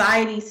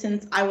anxiety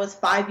since I was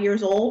 5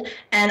 years old,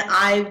 and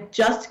I've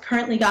just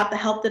currently got the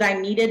help that I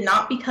needed,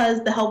 not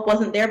because the help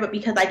wasn't there, but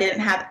because I didn't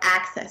have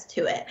access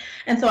to it.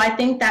 And so I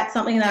think that's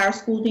something that our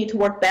schools need to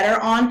work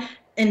better on,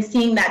 and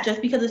seeing that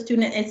just because a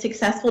student is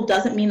successful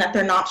doesn't mean that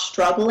they're not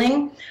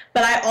struggling.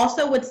 But I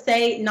also would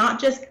say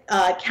not just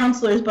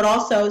counselors, but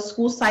also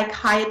school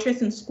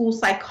psychiatrists and school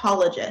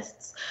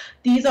psychologists.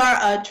 These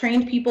are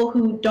trained people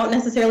who don't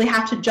necessarily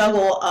have to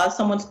juggle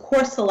someone's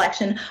course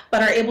selection,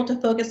 but are able to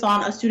focus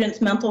on a student's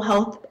mental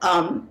health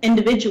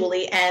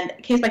individually and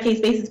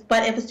case-by-case basis.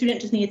 But if a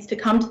student just needs to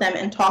come to them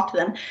and talk to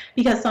them,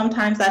 because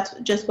sometimes that's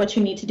just what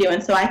you need to do.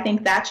 And so I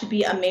think that should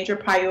be a major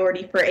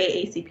priority for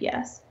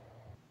AACPS.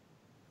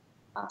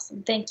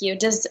 Awesome, thank you.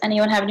 Does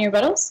anyone have any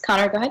rebuttals?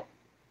 Connor, go ahead.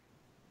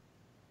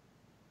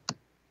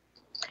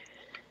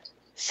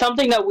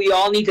 Something that we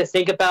all need to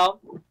think about.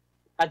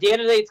 At the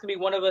end of the day, it's going to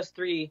be one of us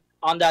three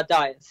on that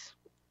dais.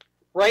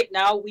 Right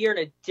now, we are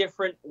in a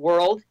different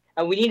world,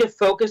 and we need to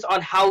focus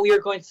on how we are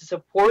going to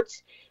support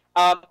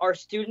our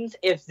students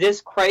if this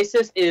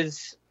crisis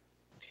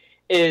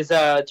turns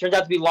out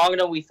to be longer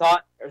than we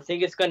thought or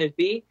think it's going to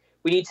be.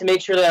 We need to make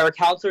sure that our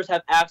counselors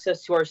have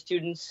access to our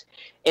students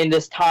in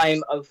this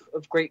time of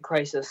great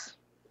crisis.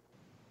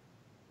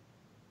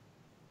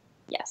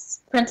 Yes.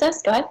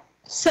 Princess, go ahead.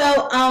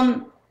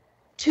 So,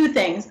 two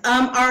things.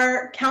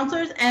 Our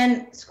counselors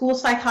and school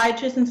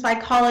psychiatrists and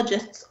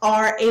psychologists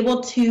are able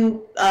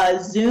to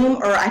Zoom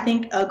or I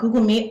think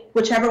Google Meet,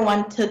 whichever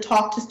one, to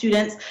talk to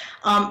students.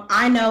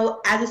 I know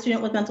as a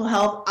student with mental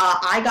health,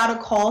 I got a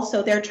call,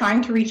 so they're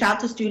trying to reach out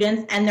to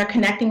students and they're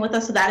connecting with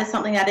us, so that is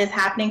something that is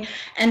happening.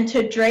 And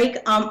to Drake,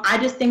 I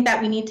just think that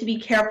we need to be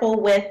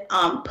careful with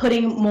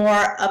putting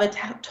more of a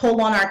toll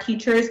on our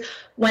teachers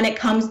when it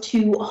comes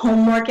to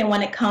homework and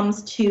when it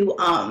comes to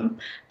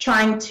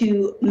trying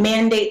to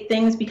mandate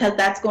things, because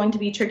that's going to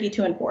be tricky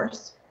to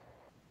enforce.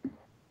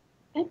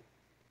 Okay.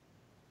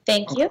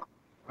 Thank you.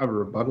 I have a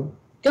rebuttal.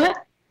 Go ahead.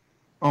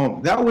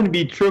 That wouldn't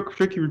be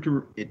tricky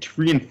to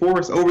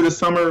reinforce. Over the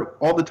summer,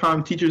 all the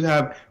time, teachers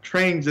have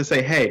trainings to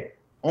say, hey,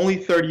 only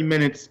 30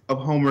 minutes of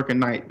homework a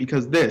night,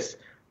 because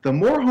the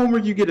more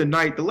homework you get a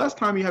night, the less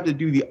time you have to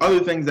do the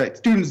other things that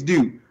students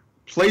do.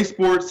 Play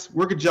sports,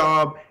 work a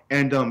job,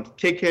 and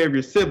take care of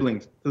your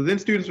siblings. So then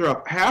students are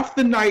up half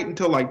the night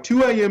until like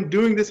 2 a.m.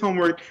 doing this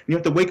homework, and you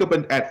have to wake up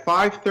at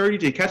 5:30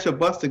 to catch a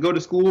bus to go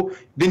to school.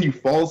 Then you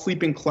fall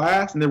asleep in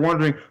class, and they're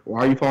wondering,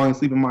 why are you falling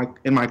asleep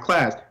in my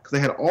class? Because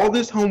I had all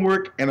this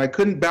homework, and I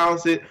couldn't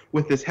balance it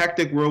with this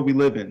hectic world we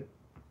live in.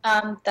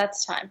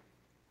 That's time.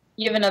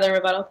 You have another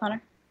rebuttal,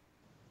 Connor,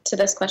 to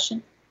this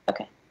question?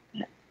 Okay.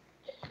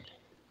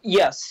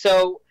 Yes,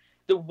 so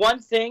the one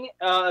thing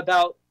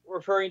about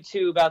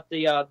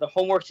the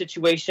homework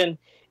situation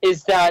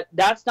is that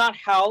that's not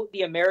how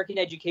the American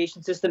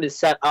education system is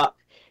set up.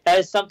 That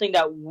is something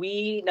that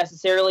we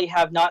necessarily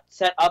have not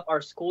set up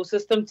our school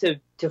system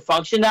to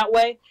function that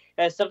way.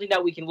 That is something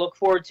that we can look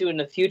forward to in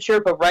the future,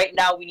 but right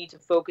now we need to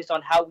focus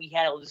on how we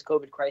handle this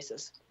COVID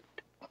crisis.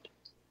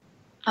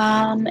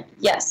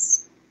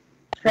 Yes.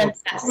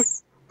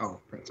 Princess. Oh,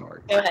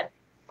 sorry. Go ahead.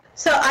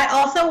 So I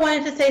also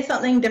wanted to say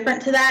something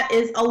different to that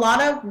is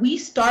we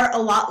start a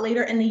lot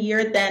later in the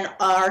year than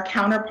our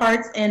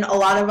counterparts in a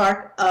lot of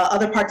our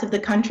other parts of the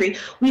country.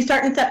 We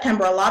start in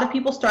September. A lot of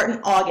people start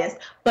in August,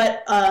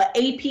 but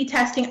AP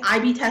testing,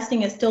 IB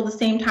testing is still the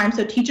same time.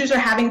 So teachers are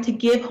having to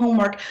give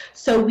homework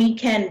so we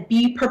can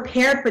be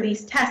prepared for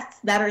these tests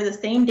that are the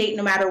same date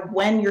no matter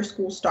when your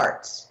school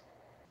starts.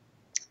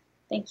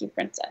 Thank you,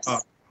 Princess. Can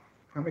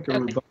I make a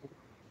rebuttal?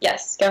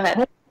 Yes, go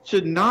ahead.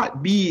 Should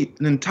not be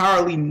an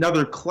entirely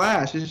another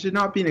class. It should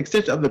not be an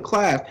extension of the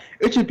class.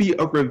 It should be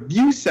a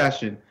review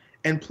session.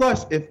 And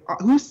plus,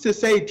 who's to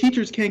say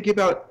teachers can't give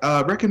out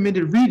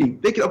recommended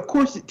reading? They can, of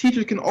course,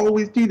 teachers can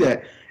always do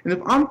that. And if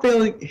I'm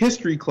failing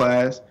history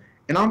class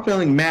and I'm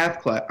failing math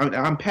class,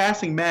 I'm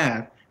passing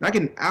math, and I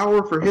get an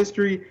hour for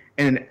history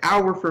and an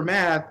hour for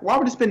math, why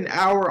would I spend an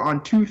hour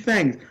on two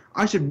things?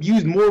 I should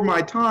use more of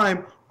my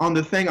time on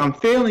the thing I'm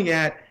failing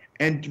at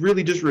and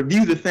really just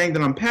review the thing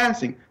that I'm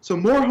passing. So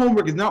more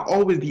homework is not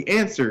always the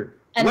answer.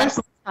 And Less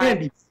can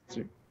be the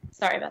answer.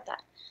 Sorry about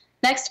that.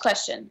 Next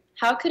question.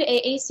 How could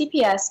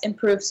AACPS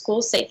improve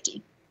school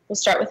safety? We'll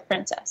start with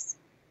Princess.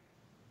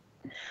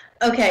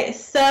 Okay,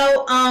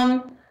 so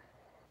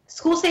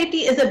school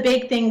safety is a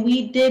big thing.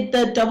 We did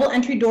the double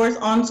entry doors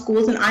on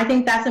schools, and I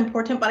think that's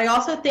important, but I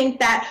also think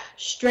that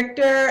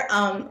stricter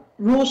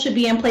rules should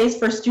be in place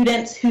for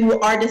students who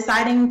are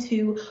deciding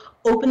to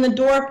open the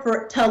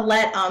door to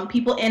let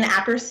people in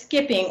after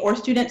skipping, or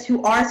students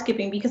who are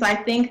skipping, because I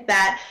think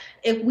that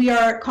if we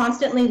are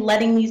constantly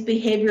letting these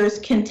behaviors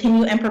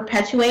continue and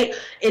perpetuate,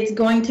 it's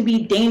going to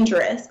be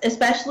dangerous,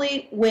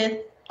 especially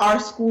with our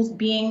schools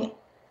being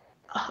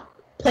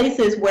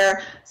places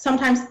where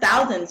sometimes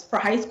thousands for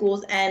high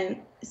schools and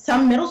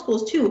some middle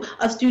schools too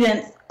of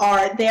students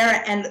are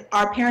there, and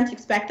our parents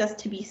expect us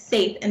to be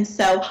safe. And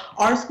so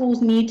our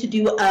schools need to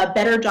do a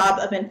better job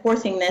of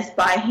enforcing this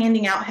by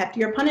handing out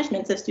heftier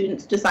punishments if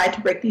students decide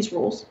to break these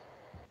rules.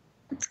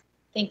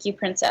 Thank you,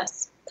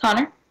 Princess.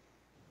 Connor?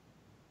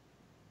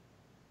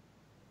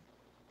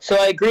 So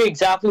I agree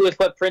exactly with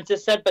what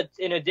Princess said, but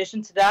in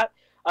addition to that,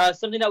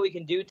 something that we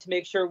can do to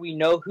make sure we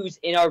know who's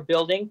in our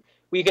building,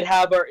 we could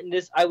have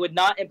I would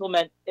not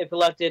implement, if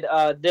elected,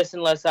 this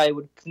unless I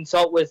would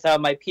consult with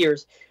my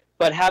peers,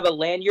 but have a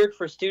lanyard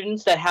for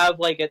students that have,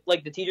 like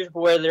the teachers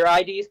wear their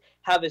IDs,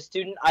 have a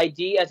student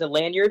ID as a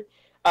lanyard,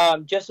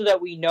 just so that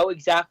we know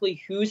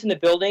exactly who's in the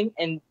building,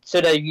 and so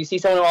that if you see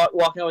someone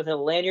walking out with a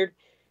lanyard,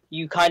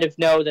 you kind of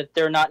know that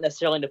they're not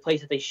necessarily in the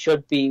place that they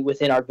should be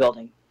within our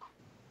building.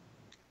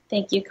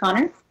 Thank you,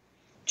 Connor.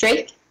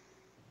 Drake?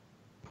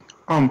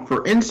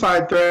 For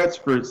inside threats,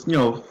 for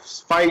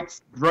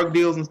fights, drug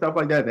deals, and stuff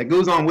like that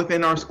goes on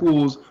within our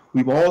schools.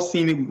 We've all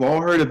seen it. We've all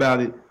heard about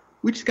it.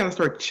 We just gotta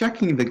start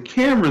checking the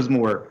cameras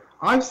more.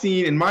 I've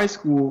seen in my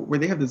school where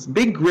they have this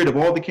big grid of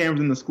all the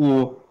cameras in the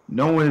school.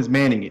 No one is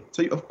manning it.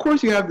 So of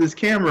course you have this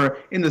camera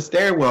in the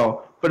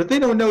stairwell, but if they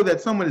don't know that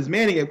someone is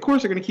manning it, of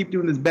course they're gonna keep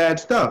doing this bad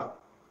stuff.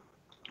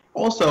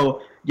 Also,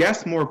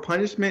 yes, more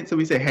punishment. So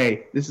we say,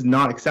 hey, this is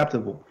not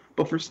acceptable.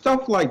 But for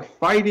stuff like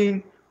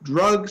fighting,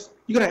 drugs,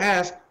 you gotta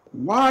ask,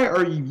 why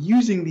are you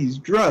using these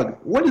drugs?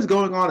 What is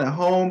going on at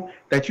home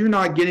that you're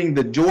not getting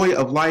the joy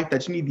of life,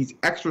 that you need these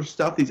extra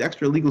stuff, these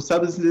extra illegal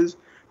substances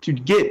to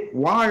get?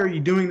 Why are you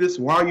doing this?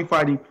 Why are you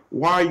fighting?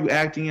 Why are you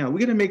acting out? We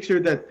got to make sure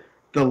that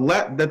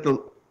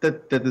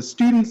the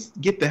students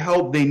get the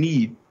help they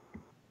need.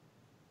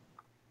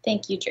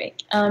 Thank you,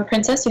 Drake.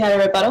 Princess, you had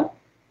a rebuttal?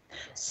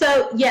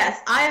 So yes,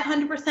 I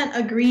 100%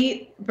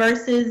 agree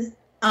versus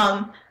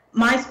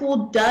my school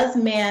does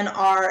man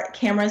our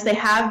cameras. They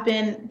have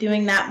been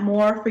doing that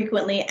more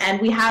frequently,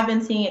 and we have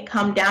been seeing it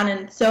come down,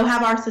 and so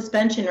have our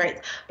suspension rates.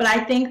 But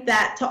I think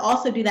that to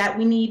also do that,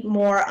 we need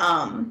more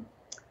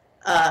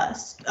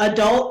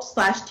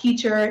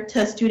adult/teacher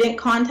to student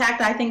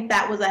contact. I think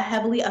that was a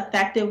heavily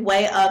effective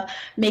way of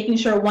making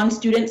sure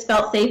students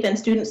felt safe and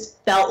students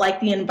felt like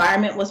the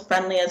environment was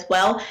friendly as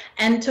well.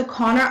 And to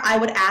Connor, I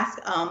would ask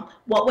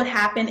what would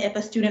happen if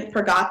a student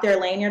forgot their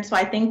lanyard. So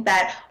I think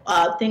that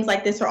things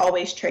like this are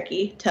always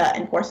tricky to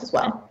enforce as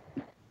well.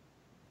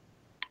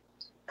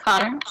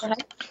 Connor, go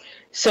ahead.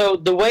 So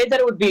the way that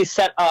it would be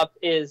set up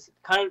is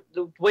kind of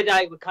the way that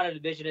I would kind of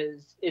envision it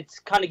is it's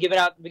kind of given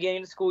out at the beginning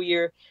of the school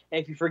year,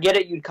 and if you forget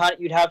it, you'd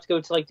have to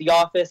go to like the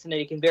office, and then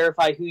you can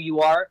verify who you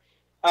are.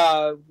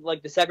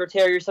 Like the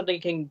secretary or something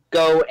can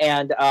go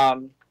and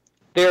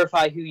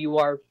verify who you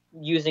are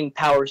using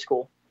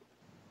PowerSchool.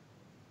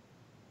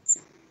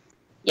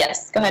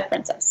 Yes, go ahead,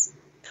 Princess.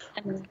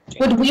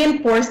 Would we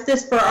enforce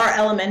this for our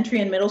elementary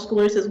and middle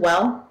schoolers as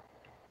well?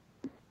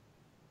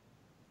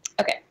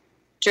 Okay.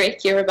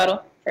 Drake, your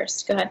rebuttal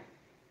first. Go ahead.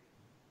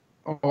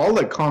 Oh, I'll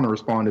let Connor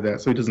respond to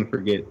that so he doesn't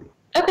forget.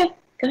 Okay,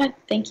 go ahead.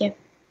 Thank you.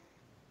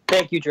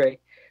 Thank you, Drake.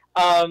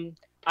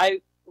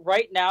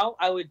 Right now,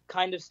 I would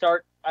kind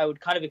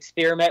of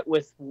experiment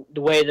with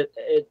the way that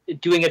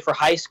doing it for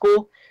high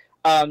school,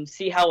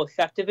 see how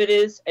effective it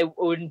is. It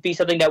wouldn't be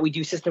something that we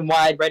do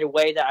system-wide right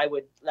away. That I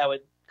would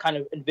kind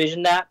of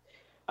envision that.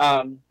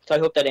 So I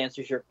hope that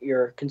answers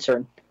your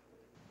concern.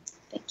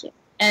 Thank you.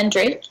 And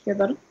Drake, your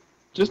rebuttal.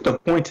 Just a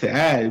point to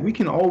add, we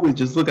can always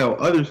just look at how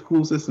other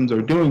school systems are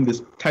doing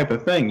this type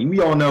of thing. We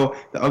all know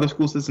that other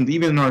school systems,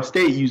 even in our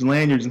state, use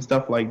lanyards and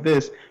stuff like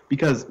this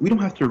because we don't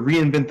have to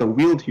reinvent the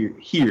wheel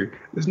here.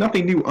 There's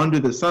nothing new under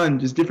the sun,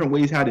 just different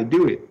ways how to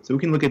do it. So we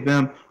can look at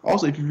them.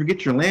 Also, if you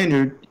forget your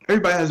lanyard,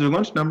 everybody has their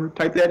lunch number.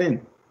 Type that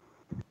in.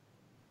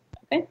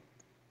 Okay.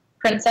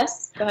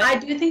 Princess, go ahead. I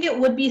do think it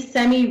would be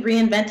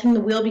semi-reinventing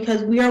the wheel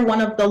because we are one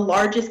of the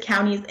largest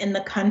counties in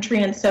the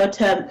country, and so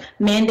to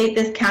mandate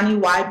this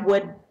county-wide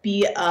would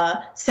be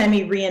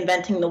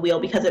semi-reinventing the wheel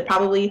because it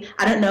probably,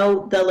 I don't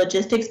know the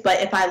logistics,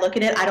 but if I look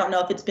at it, I don't know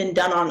if it's been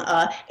done on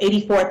a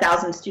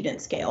 84,000 student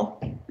scale.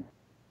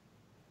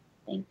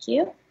 Thank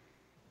you.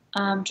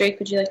 Drake,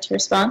 would you like to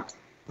respond?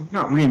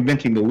 Not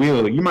reinventing the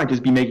wheel. You might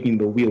just be making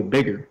the wheel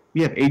bigger.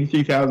 We have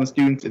 83,000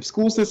 students. If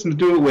school systems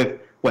do it with,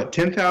 what,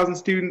 10,000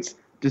 students,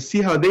 just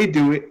see how they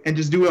do it and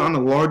just do it on a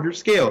larger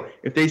scale.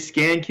 If they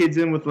scan kids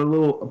in with a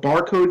little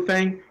barcode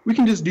thing, we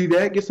can just do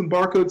that, get some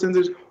barcode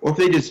sensors. Or if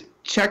they just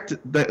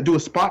do a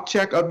spot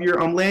check of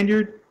your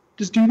lanyard,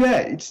 just do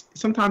that. It's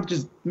sometimes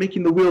just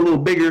making the wheel a little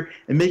bigger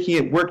and making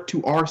it work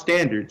to our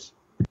standards.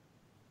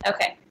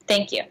 Okay,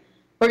 thank you.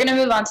 We're going to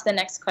move on to the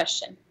next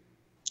question.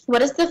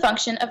 What is the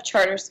function of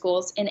charter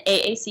schools in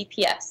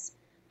AACPS?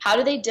 How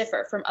do they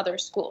differ from other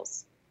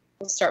schools?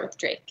 We'll start with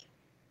Drake.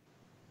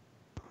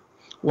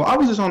 Well, I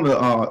was just on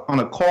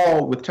a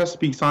call with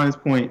Chesapeake Science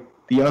Point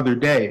the other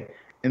day,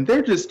 and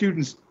they're just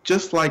students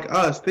just like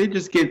us. They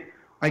just get,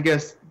 I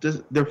guess,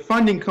 their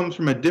funding comes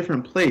from a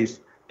different place.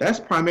 That's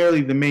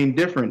primarily the main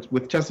difference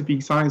with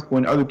Chesapeake Science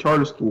Point and other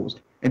charter schools.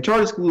 And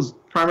charter schools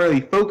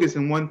primarily focus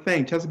on one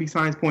thing: Chesapeake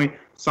Science Point,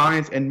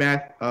 science and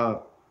math,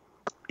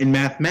 and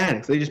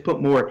mathematics. They just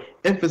put more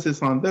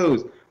emphasis on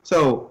those.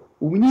 So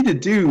what we need to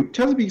do,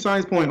 Chesapeake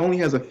Science Point only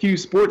has a few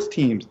sports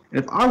teams.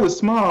 And if I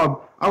was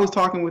SMOB, I was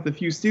talking with a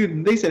few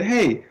students. They said,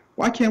 hey,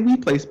 why can't we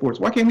play sports?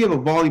 Why can't we have a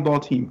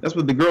volleyball team? That's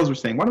what the girls were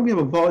saying. Why don't we have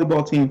a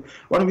volleyball team?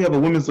 Why don't we have a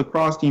women's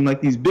lacrosse team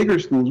like these bigger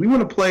schools? We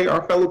want to play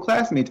our fellow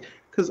classmates.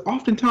 Because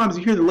oftentimes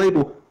you hear the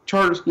label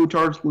charter school,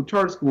 charter school,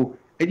 charter school,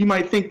 and you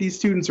might think these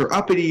students are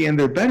uppity and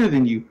they're better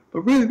than you.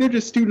 But really, they're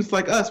just students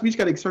like us. We just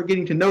got to start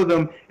getting to know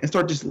them and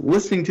start just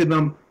listening to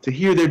them to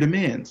hear their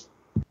demands.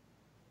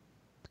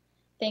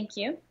 Thank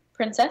you.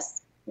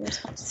 Princess?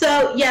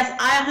 So yes,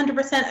 I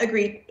 100%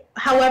 agree.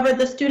 However,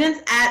 the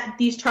students at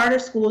these charter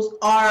schools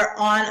are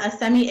on a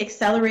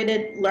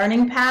semi-accelerated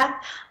learning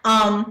path.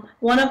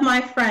 One of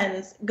my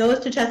friends goes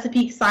to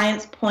Chesapeake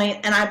Science Point,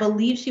 and I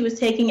believe she was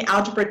taking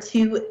Algebra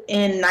 2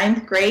 in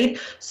 9th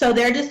grade. So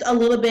they're just a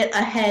little bit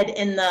ahead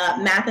in the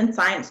math and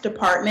science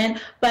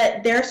department.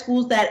 But they're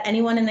schools that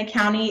anyone in the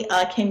county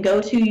can go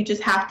to. You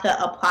just have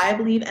to apply, I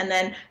believe, and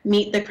then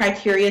meet the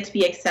criteria to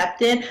be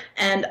accepted.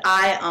 And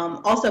I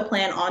also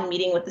plan on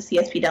meeting with the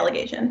CSP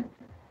delegation.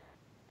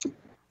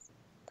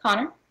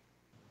 Connor?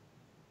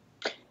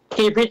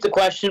 Can you repeat the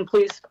question,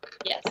 please?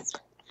 Yes.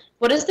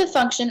 What is the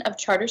function of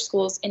charter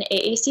schools in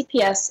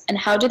AACPS, and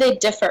how do they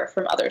differ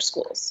from other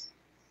schools?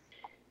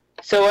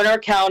 So in our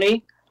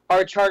county,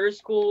 our charter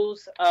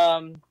schools,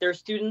 their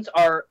students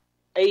are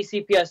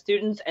AACPS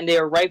students, and they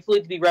are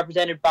rightfully to be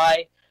represented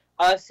by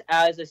us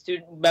as a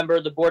student member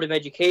of the Board of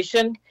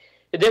Education.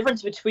 The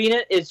difference between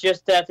it is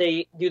just that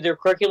they do their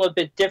curriculum a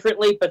bit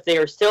differently, but they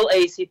are still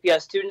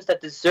AACPS students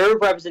that deserve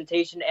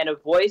representation and a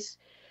voice.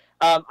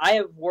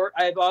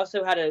 I've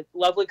also had a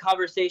lovely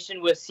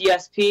conversation with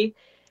CSP,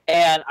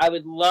 and I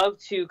would love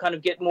to kind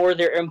of get more of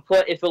their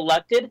input, if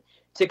elected,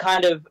 to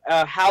kind of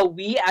how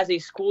we as a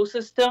school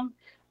system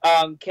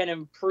can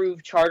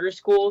improve charter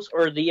schools,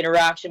 or the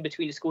interaction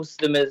between the school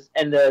system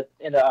and the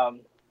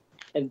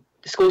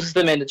school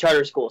system and the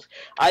charter schools.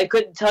 I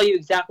couldn't tell you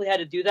exactly how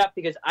to do that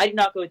because I did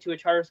not go to a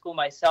charter school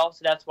myself,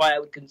 so that's why I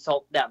would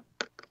consult them.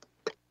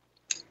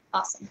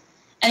 Awesome.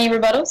 Any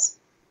rebuttals?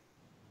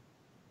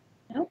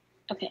 No?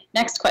 Okay,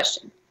 next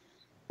question.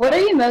 What are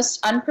you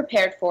most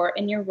unprepared for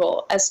in your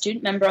role as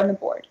student member on the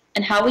board,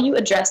 and how will you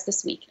address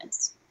this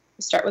weakness?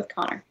 We'll start with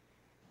Connor.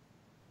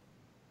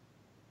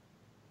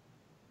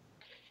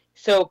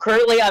 So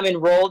currently I'm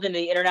enrolled in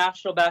the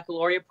International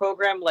Baccalaureate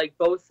program, like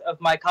both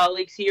of my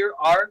colleagues here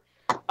are.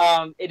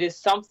 It is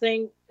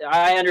something,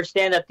 I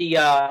understand that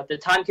the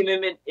time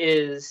commitment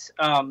is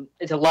a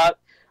lot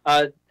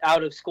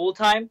out of school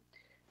time,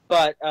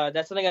 but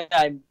that's something that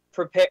I'm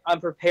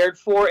prepared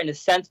for in a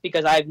sense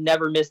because I've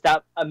never missed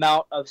that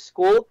amount of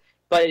school.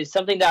 But it's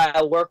something that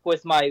I work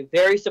with my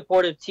very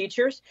supportive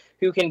teachers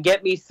who can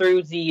get me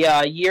through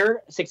the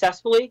year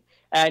successfully.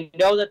 And I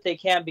know that they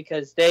can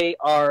because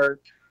they're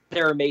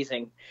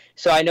amazing.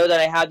 So I know that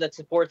I have that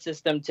support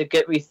system to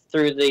get me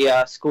through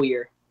the school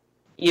year,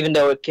 even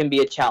though it can be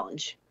a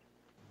challenge.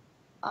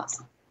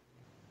 Awesome.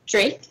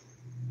 Drake?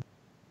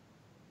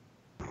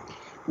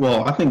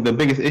 Well, I think the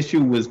biggest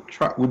issue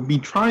would be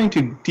trying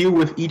to deal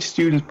with each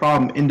student's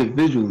problem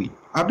individually.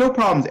 I have no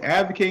problems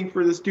advocating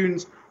for the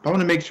students, but I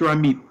want to make sure I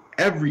meet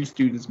every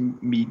student's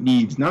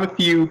needs, not a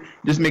few,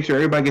 just make sure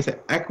everybody gets an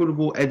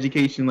equitable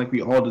education like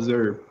we all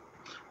deserve.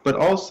 But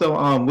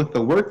also with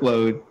the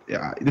workload,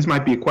 this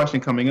might be a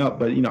question coming up,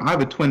 but I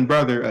have a twin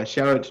brother.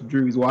 Shout out to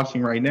Drew, who's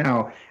watching right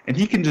now, and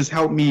he can just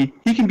help me.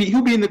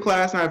 He'll be in the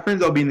class, and I have friends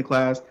that'll be in the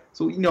class.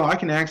 So I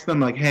can ask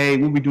them like, hey,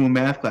 we'll be doing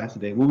math class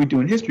today. We'll be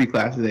doing history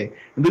class today,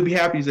 and they'll be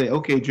happy to say,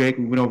 okay, Drake,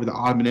 we went over the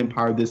Ottoman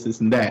Empire, this,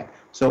 and that.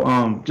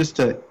 So just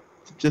to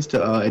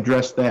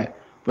address that.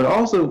 But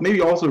also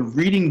maybe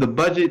reading the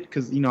budget,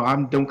 because I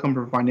don't come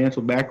from a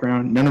financial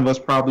background. None of us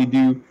probably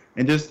do.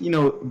 And just,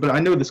 but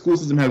I know the school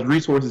system has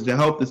resources to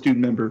help the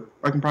student member.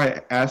 I can probably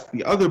ask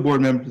the other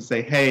board member to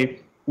say, hey,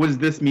 what does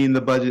this mean in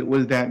the budget? What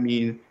does that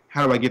mean?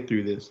 How do I get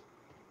through this?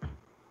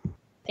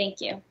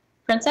 Thank you.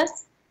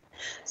 Princess?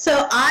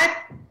 So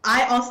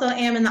I also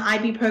am in the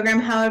IB program.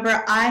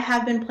 However, I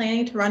have been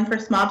planning to run for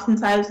SMOB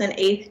since I was in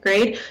 8th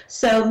grade.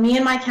 So me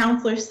and my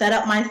counselor set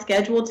up my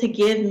schedule to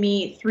give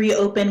me 3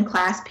 open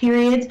class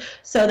periods.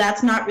 So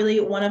that's not really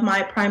one of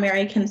my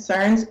primary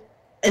concerns,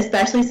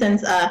 especially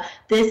since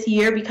this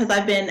year, because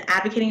I've been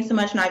advocating so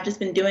much and I've just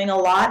been doing a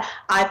lot.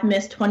 I've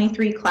missed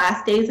 23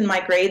 class days and my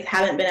grades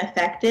haven't been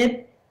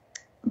affected.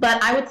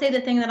 But I would say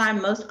the thing that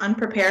I'm most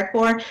unprepared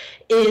for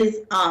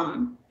is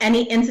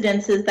any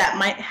incidences that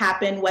might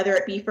happen, whether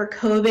it be for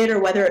COVID or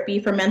whether it be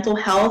for mental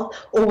health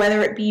or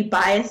whether it be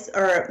bias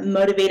or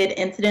motivated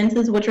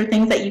incidences, which are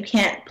things that you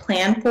can't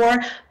plan for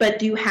but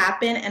do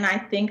happen. And I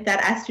think that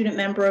as student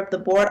member of the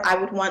board, I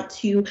would want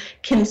to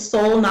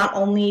console not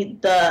only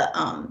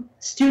the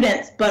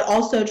students, but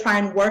also try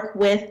and work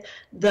with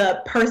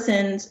the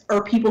persons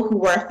or people who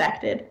were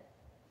affected.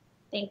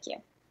 Thank you.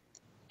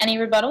 Any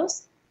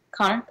rebuttals?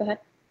 Connor, go ahead.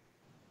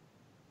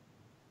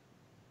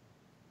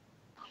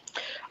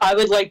 I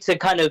would like to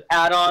kind of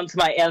add on to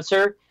my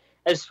answer.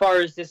 As far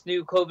as this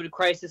new COVID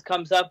crisis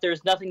comes up,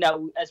 there's nothing that,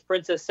 as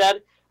Princess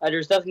said,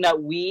 there's nothing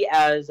that we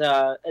as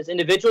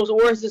individuals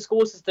or as the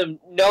school system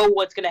know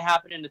what's going to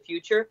happen in the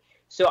future.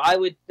 So I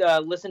would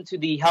listen to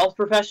the health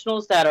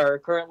professionals that are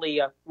currently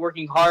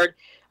working hard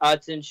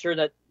to ensure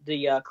that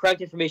the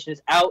correct information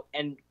is out,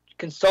 and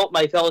consult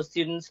my fellow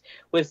students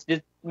with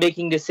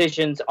making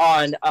decisions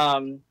on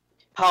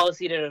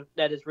policy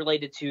that is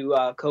related to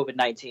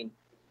COVID-19.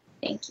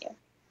 Thank you.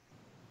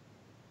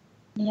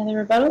 Any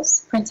other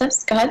rebuttals?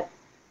 Princess, go ahead.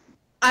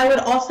 I would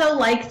also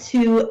like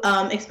to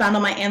expound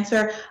on my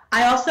answer.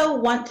 I also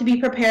want to be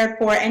prepared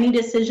for any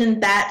decision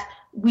that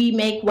we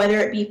make, whether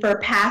it be for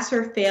pass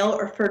or fail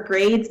or for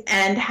grades,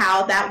 and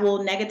how that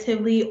will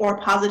negatively or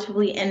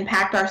positively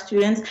impact our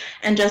students,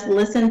 and just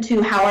listen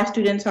to how our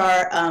students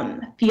are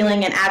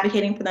feeling and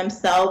advocating for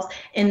themselves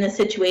in this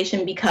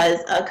situation, because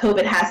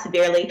COVID has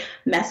severely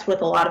messed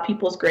with a lot of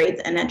people's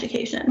grades and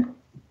education.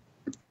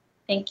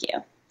 Thank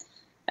you.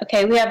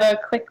 Okay, we have a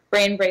quick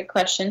brain break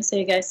question so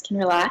you guys can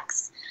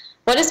relax.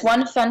 What is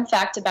one fun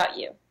fact about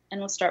you? And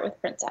we'll start with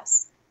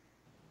Princess.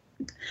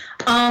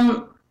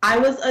 I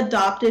was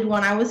adopted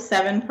when I was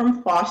 7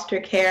 from foster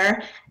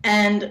care,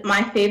 and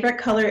my favorite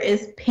color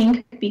is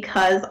pink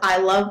because I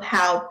love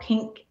how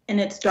pink in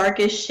its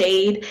darkest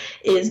shade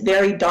is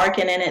very dark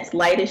and in its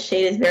lightest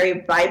shade is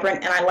very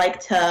vibrant, and I like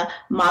to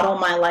model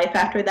my life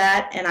after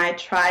that, and I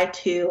try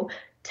to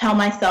tell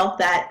myself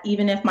that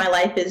even if my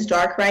life is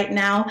dark right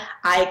now,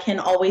 I can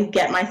always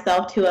get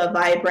myself to a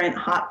vibrant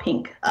hot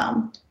pink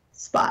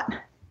spot.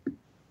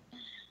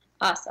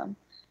 Awesome.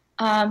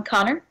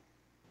 Connor?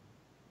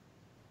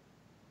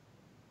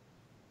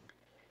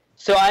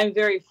 So I'm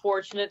very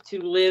fortunate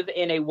to live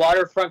in a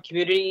waterfront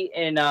community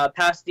in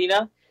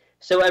Pasadena.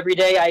 So every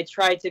day I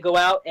try to go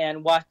out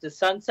and watch the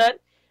sunset.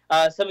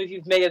 Some of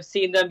you may have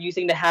seen them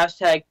using the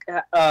hashtag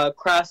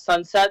Craft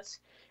Sunsets,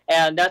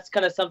 and that's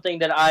kind of something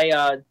that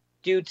I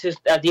do to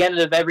at the end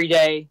of every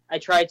day. I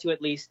try to,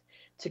 at least,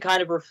 to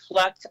kind of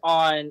reflect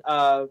on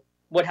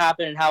what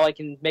happened and how I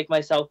can make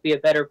myself be a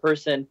better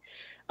person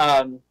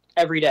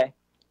every day.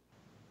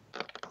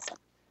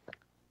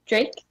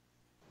 Drake?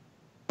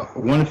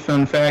 One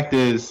fun fact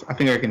is, I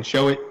think I can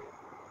show it.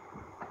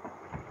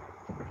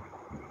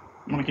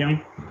 Want to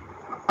count?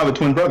 I have a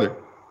twin brother.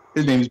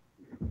 His name is...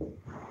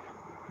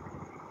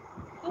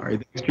 All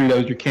right, thanks, Drew. That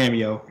was your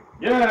cameo.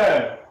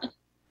 Yeah!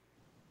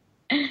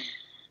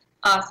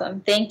 Awesome.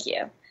 Thank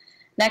you.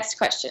 Next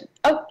question.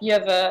 Oh, you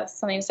have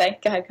something to say?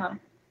 Go ahead, Connor.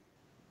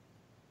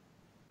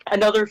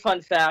 Another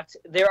fun fact,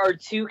 there are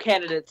 2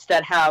 candidates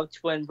that have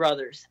twin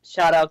brothers.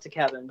 Shout out to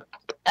Kevin.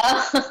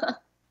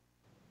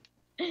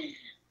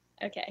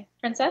 Okay.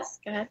 Princess,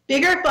 go ahead.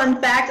 Bigger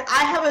fun fact,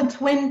 I have a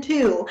twin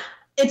too.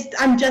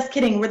 I'm just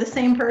kidding, we're the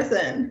same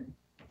person.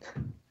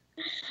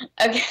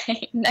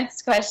 Okay,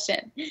 next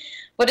question.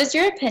 What is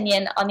your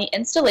opinion on the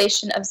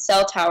installation of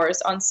cell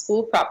towers on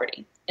school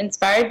property?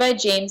 Inspired by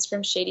James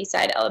from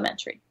Shadyside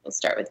Elementary. We'll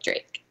start with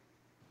Drake.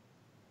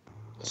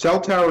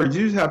 Cell towers,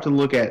 you just have to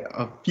look at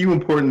a few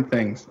important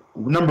things.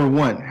 Number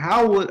one,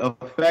 how will it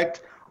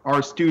affect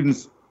our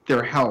students,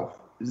 their health?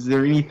 Is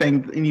there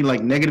any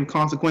like negative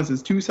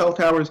consequences to cell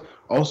towers?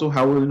 Also,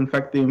 how will it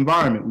affect the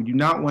environment? We do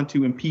not want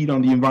to impede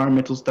on the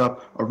environmental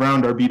stuff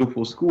around our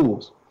beautiful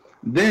schools.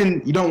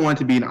 Then you don't want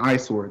it to be an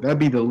eyesore. That'd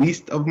be the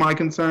least of my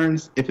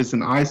concerns, if it's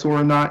an eyesore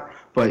or not.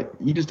 But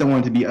you just don't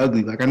want it to be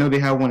ugly. Like I know they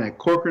have one at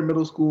Corcoran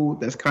Middle School.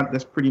 That's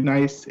pretty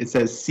nice. It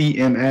says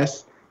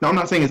CMS. No, I'm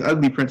not saying it's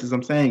ugly, Princess.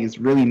 I'm saying it's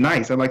really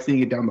nice. I like seeing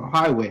it down the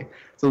highway.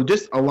 So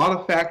just a lot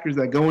of factors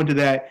that go into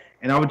that.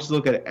 And I would just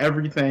look at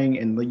everything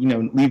and,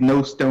 leave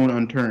no stone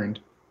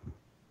unturned.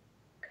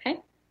 Okay.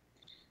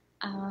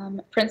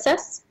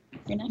 Princess,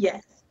 you're next.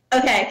 Yes.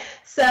 Okay,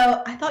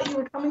 so I thought you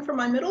were coming from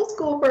my middle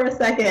school for a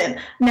second.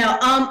 No,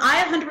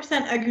 I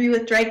 100% agree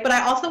with Drake, but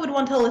I also would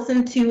want to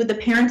listen to the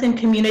parents and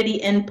community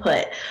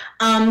input.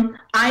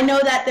 I know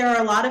that there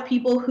are a lot of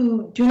people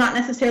who do not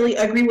necessarily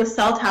agree with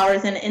cell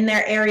towers, and in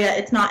their area,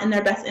 it's not in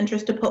their best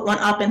interest to put one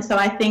up. And so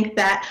I think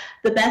that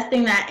the best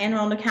thing that Anne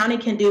Arundel County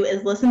can do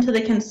is listen to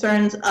the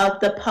concerns of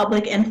the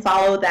public and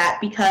follow that,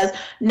 because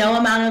no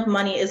amount of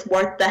money is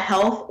worth the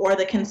health or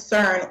the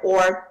concern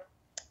or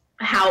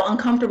how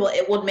uncomfortable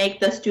it would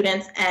make the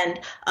students and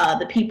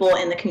the people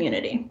in the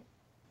community.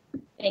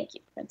 Thank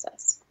you,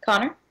 Princess.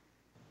 Connor?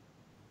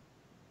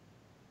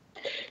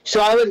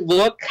 So I would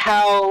look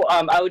how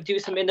I would do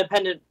some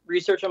independent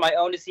research on my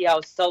own to see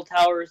how cell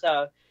towers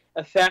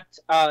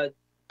affect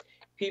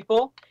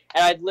people,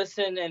 and I'd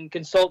listen and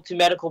consult to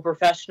medical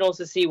professionals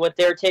to see what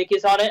their take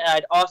is on it, and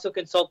I'd also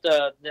consult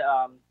the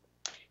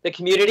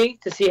community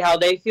to see how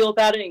they feel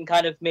about it and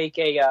kind of make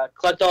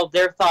collect all of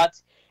their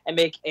thoughts and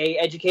make a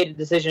educated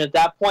decision at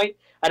that point.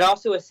 I'd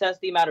also assess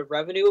the amount of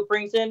revenue it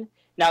brings in.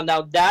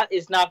 Now that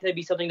is not going to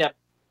be something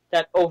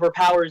that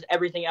overpowers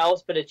everything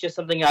else, but it's just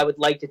something I would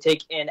like to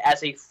take in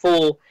as a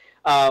full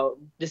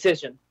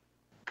decision.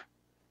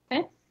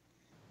 Okay.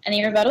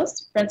 Any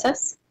rebuttals,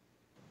 Princess?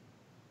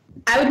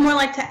 I would more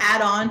like to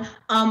add on,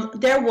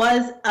 there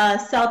was a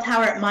cell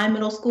tower at my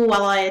middle school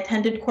while I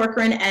attended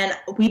Corcoran, and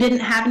we didn't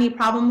have any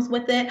problems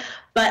with it,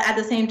 but at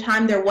the same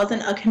time, there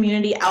wasn't a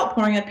community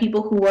outpouring of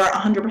people who were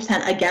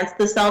 100% against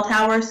the cell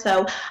tower,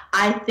 so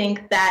I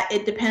think that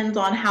it depends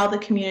on how the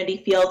community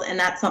feels, and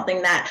that's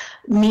something that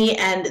me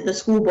and the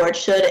school board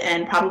should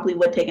and probably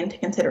would take into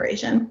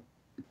consideration.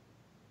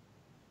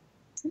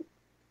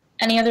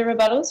 Any other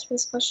rebuttals for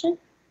this question?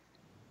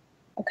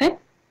 Okay.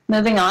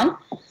 Moving on,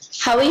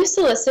 how will you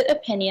solicit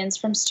opinions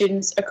from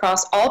students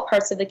across all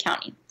parts of the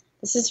county?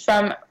 This is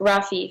from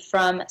Rafi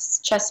from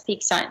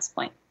Chesapeake Science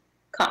Point.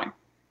 Connor.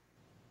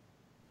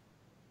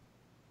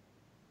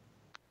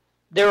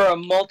 There are a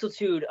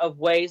multitude of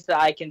ways that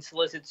I can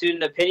solicit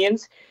student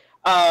opinions,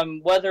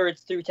 whether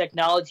it's through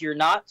technology or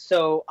not.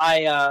 So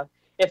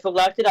if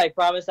elected, I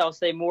promise I'll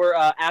stay more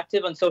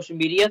active on social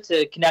media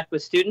to connect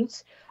with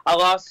students.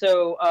 I'll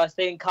also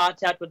stay in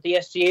contact with the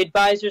SGA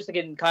advisors to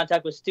get in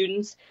contact with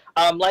students,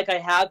 like I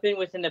have been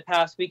within the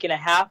past week and a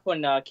half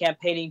when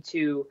campaigning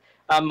to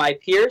my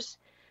peers.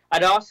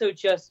 I'd also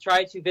just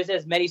try to visit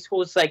as many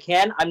schools as I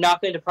can. I'm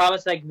not going to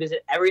promise that I can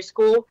visit every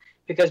school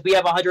because we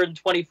have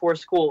 124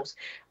 schools,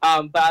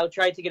 but I'll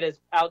try to get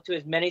out to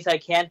as many as I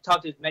can,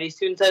 talk to as many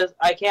students as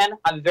I can.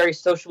 I'm a very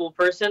sociable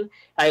person.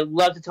 I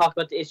love to talk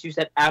about the issues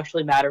that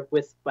actually matter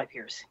with my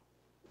peers.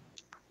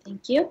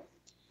 Thank you.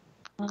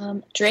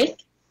 Drake?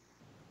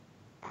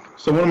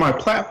 So one of my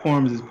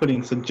platforms is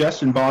putting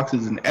suggestion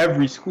boxes in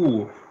every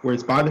school where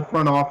it's by the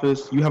front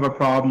office, you have a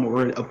problem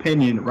or an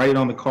opinion, write it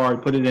on the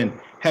card, put it in.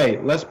 Hey,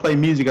 let's play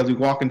music as we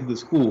walk into the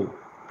school.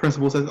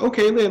 Principal says,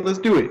 okay, let's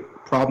do it.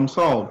 Problem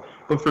solved.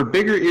 But for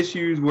bigger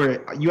issues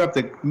where you have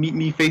to meet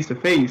me face to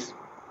face,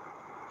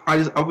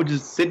 I would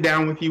just sit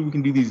down with you. We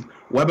can do these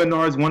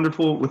webinars,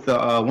 wonderful with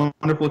the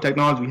wonderful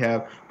technology we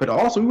have. But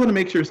also, we want to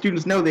make sure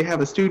students know they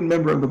have a student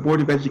member of the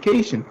Board of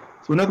Education.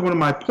 So another one of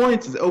my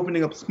points is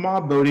opening up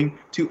SMOB voting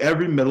to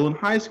every middle and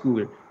high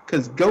schooler.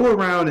 Because go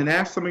around and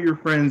ask some of your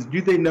friends,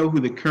 do they know who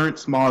the current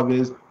SMOB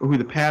is or who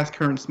the past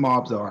current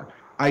SMOBs are?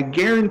 I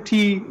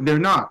guarantee they're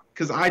not,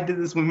 because I did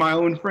this with my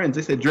own friends.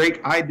 They said,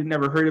 Drake, I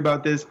never heard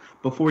about this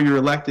before you're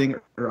electing,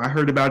 or I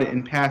heard about it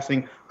in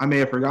passing. I may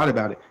have forgot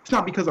about it. It's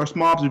not because our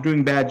SMOBs are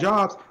doing bad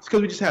jobs. It's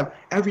because we just have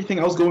everything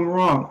else going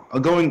wrong,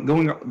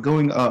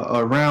 going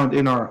around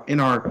in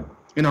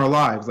our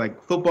lives,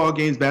 like football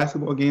games,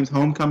 basketball games,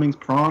 homecomings,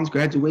 proms,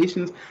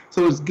 graduations.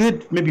 So it's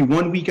good maybe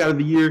 1 week out of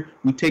the year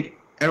we take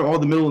all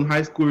the middle and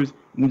high schoolers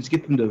and we just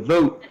get them to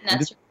vote.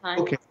 And that's your time.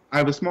 Okay, I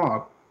have a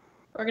SMOB.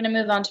 We're going to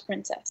move on to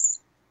Princess.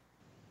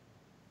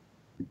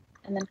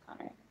 And then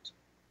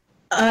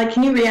Connor.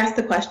 Can you re-ask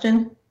the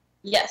question?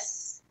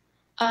 Yes.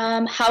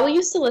 How will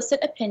you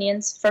solicit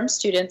opinions from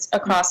students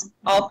across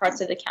all parts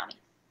of the county?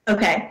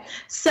 Okay,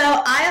 so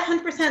I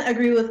 100%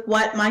 agree with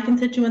what my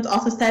constituents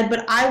also said,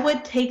 but I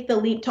would take the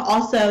leap to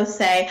also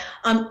say,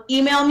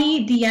 email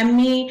me, DM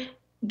me,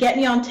 get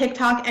me on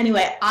TikTok.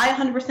 Anyway, I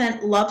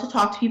 100% love to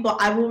talk to people.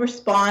 I will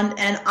respond,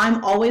 and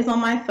I'm always on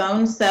my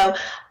phone. So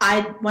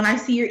when I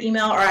see your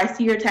email or I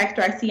see your text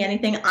or I see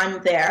anything, I'm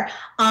there.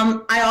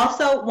 I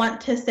also want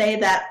to say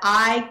that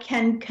I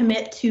can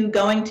commit to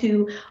going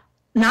to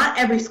not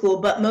every school,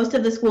 but most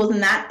of the schools,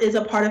 and that is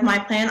a part of my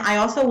plan. I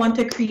also want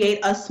to create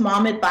a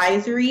SMOM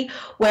advisory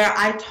where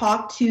I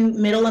talk to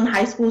middle and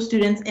high school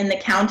students in the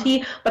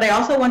county, but I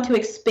also want to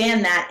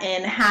expand that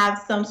and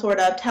have some sort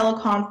of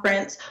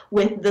teleconference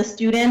with the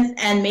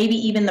students and maybe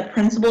even the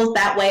principals.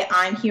 That way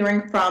I'm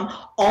hearing from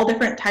all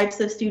different types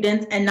of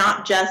students and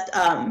not just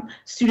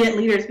student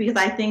leaders, because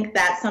I think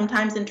that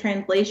sometimes in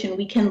translation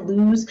we can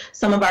lose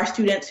some of our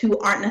students who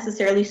aren't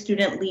necessarily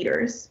student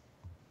leaders.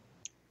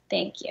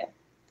 Thank you.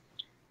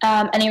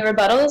 Any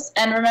rebuttals?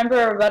 And remember,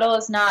 a rebuttal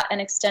is not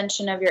an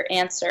extension of your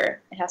answer.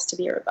 It has to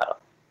be a rebuttal.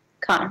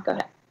 Connor, go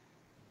ahead.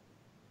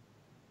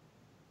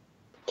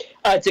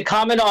 To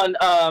comment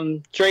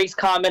on Drake's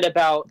comment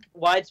about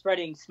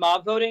widespreading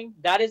smog voting,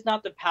 that is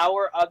not the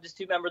power of the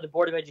student member of the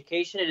Board of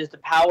Education. It is the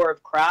power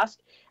of CRASC.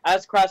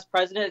 As CRASC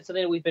president, it's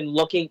something that we've been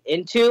looking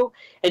into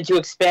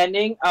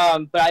expanding.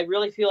 But I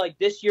really feel like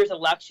this year's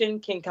election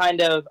can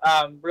kind of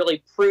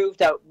really prove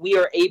that we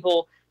are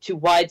able to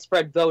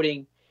widespread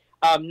voting,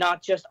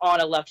 not just on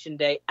election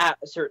day at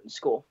a certain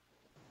school.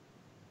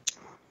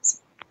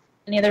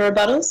 Any other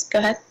rebuttals? Go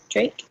ahead,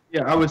 Drake.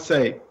 Yeah, I would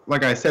say,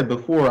 like I said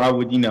before, I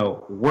would,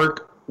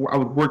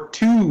 work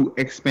to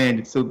expand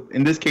it. So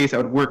in this case, I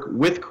would work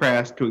with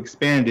CRASC to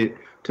expand it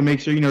to make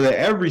sure, that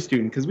every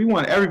student, because we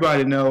want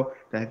everybody to know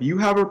that if you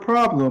have a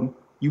problem,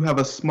 you have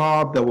a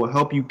SMOB that will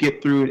help you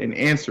get through it and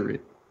answer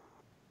it.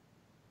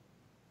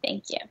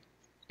 Thank you.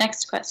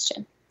 Next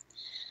question.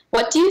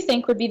 What do you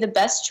think would be the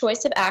best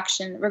choice of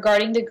action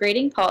regarding the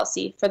grading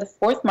policy for the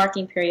 4th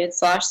marking period /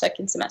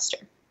 second semester?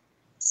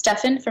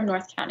 Stefan from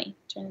North County,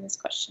 joining this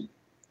question.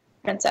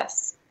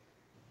 Princess.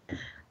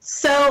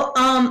 So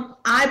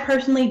I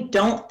personally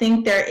don't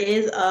think there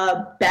is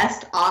a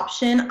best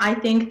option. I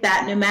think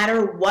that no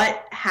matter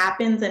what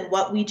happens and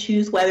what we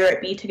choose, whether it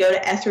be to go to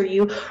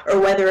SRU or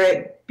whether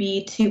it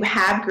be to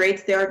have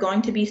grades, there are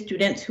going to be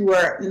students who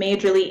are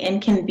majorly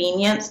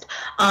inconvenienced.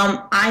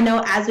 I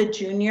know as a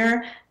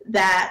junior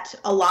that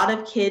a lot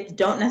of kids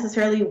don't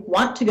necessarily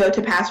want to go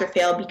to pass or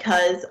fail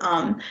because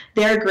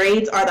their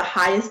grades are the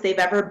highest they've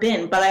ever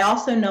been. But I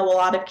also know a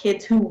lot of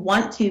kids who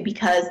want to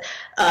because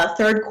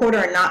third quarter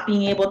and not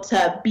being able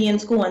to be in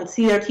school and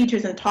see their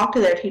teachers and talk to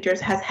their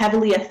teachers has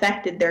heavily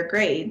affected their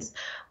grades.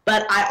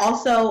 But I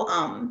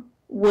also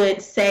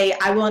would say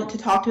I want to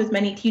talk to as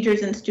many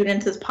teachers and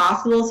students as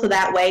possible so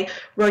that way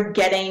we're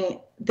getting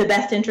the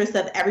best interest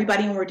of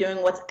everybody and we're doing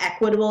what's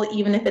equitable,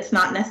 even if it's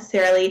not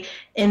necessarily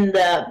in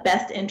the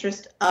best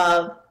interest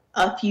of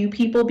a few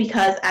people,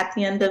 because at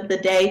the end of the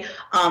day,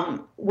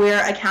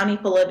 we're a county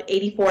full of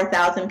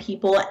 84,000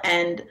 people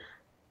and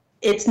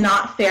it's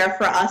not fair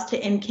for us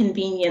to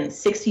inconvenience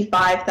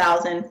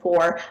 65,000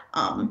 for,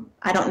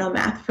 I don't know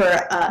math, for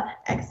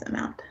X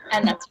amount.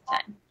 And that's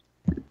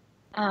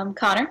time.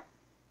 Connor?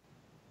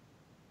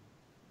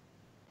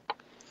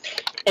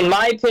 In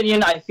my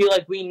opinion, I feel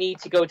like we need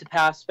to go to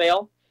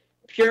pass-fail,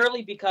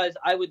 purely because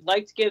I would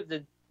like to give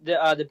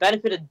the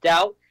benefit of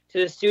doubt to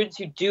the students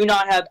who do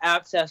not have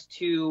access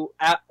to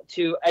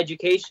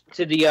education,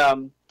 to the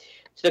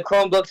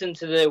Chromebooks and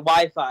to the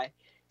Wi-Fi.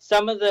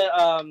 Some of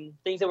the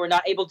things that we're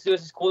not able to do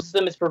as a school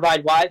system is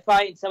provide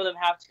Wi-Fi, and some of them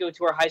have to go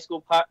to our high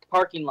school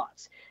parking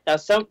lots. Now,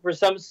 for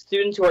some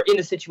students who are in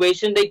the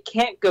situation, they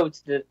can't go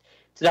to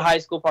the high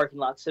school parking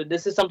lots. So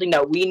this is something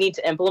that we need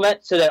to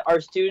implement so that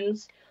our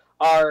students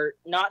are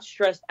not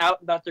stressed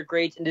out about their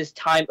grades in this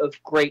time of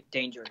great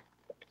danger.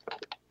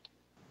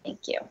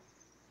 Thank you.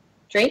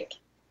 Drake?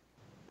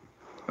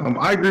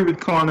 I agree with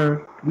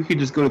Connor. We could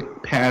just go to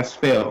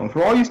pass-fail. And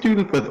for all you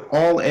students with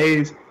all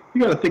A's,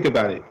 you got to think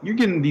about it. You're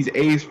getting these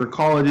A's for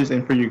colleges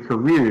and for your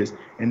careers,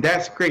 and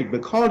that's great.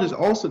 But colleges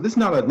also, this is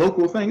not a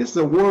local thing. This is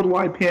a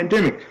worldwide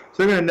pandemic.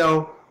 So they're going to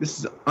know this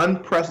is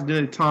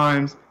unprecedented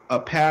times. A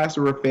pass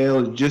or a fail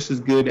is just as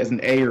good as an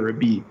A or a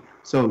B.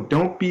 So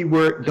don't be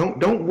worried.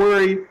 Don't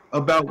worry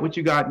about what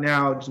you got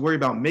now. Just worry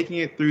about making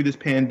it through this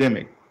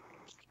pandemic.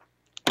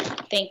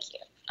 Thank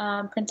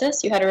you.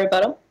 Princess, you had a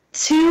rebuttal?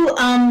 To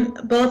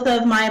both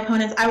of my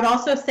opponents, I would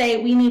also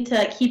say we need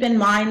to keep in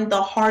mind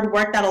the hard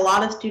work that a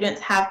lot of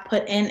students have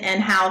put in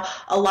and how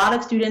a lot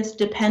of students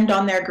depend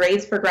on their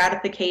grades for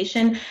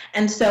gratification.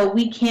 And so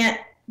we can't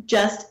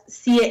just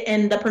see it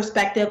in the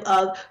perspective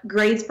of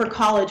grades for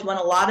college when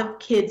a lot of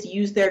kids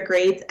use their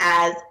grades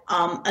as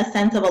a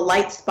sense of a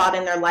light spot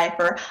in their life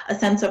or a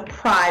sense of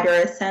pride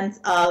or a sense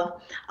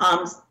of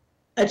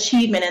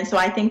achievement. And so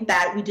I think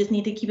that we just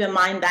need to keep in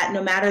mind that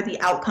no matter the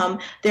outcome,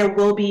 there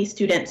will be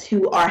students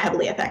who are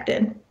heavily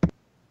affected.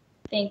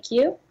 Thank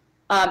you.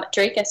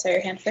 Drake, I saw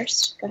your hand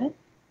first. Go ahead.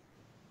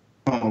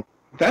 Oh,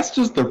 that's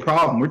just the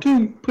problem.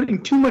 We're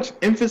putting too much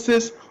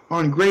emphasis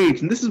on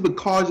grades, and this is what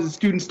causes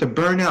students to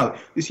burn out.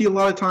 You see a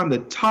lot of time the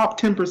top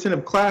 10%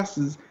 of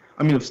classes,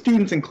 of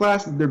students in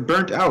classes, they're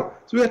burnt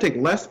out. So we gotta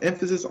take less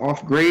emphasis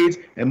off grades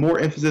and more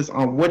emphasis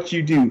on what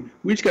you do.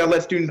 We just gotta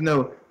let students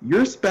know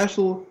you're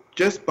special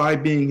just by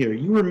being here.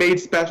 You were made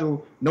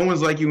special. No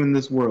one's like you in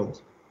this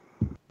world.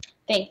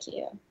 Thank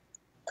you.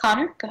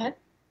 Connor, go ahead.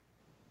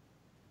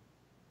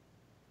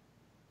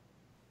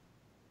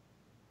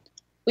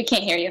 We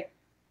can't hear you.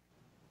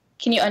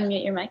 Can you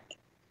unmute your mic?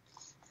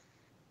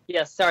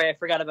 Yes, sorry, I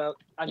forgot about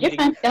unmuting. You're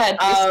fine. Go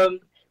ahead.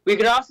 We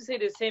could also say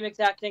the same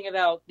exact thing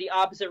about the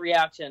opposite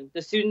reaction.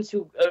 The students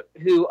who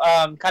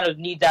kind of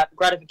need that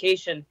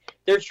gratification,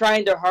 they're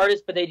trying their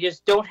hardest, but they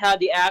just don't have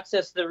the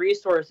access to the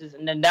resources,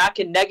 and then that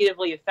can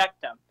negatively affect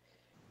them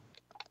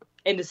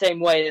in the same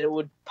way that it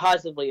would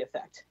positively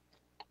affect.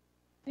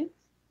 Okay.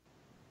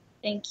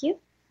 Thank you.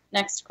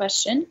 Next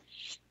question.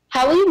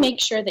 How will you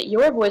make sure that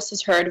your voice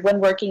is heard when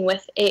working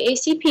with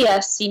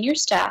AACPS senior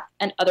staff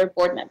and other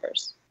board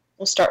members?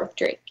 We'll start with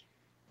Drake.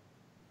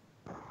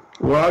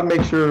 Well, I'd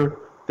make sure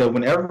that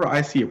whenever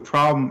I see a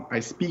problem, I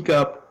speak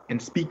up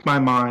and speak my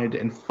mind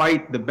and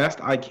fight the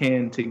best I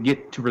can to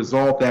get to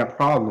resolve that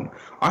problem.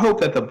 I hope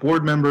that the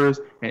board members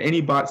and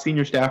any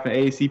senior staff at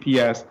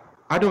AACPS,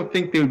 I don't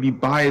think they would be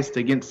biased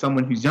against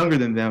someone who's younger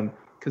than them,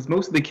 because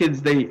most of the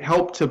kids they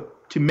help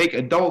to make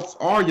adults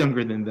are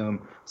younger than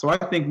them. So I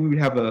think we would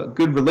have a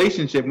good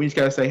relationship. We just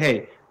got to say,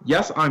 hey,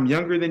 yes, I'm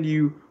younger than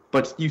you,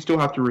 but you still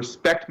have to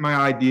respect my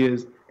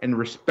ideas and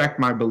respect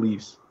my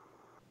beliefs.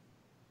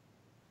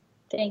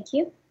 Thank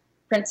you.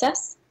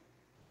 Princess?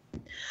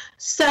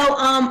 So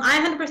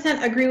I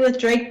 100% agree with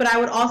Drake, but I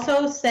would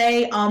also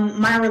say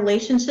my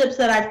relationships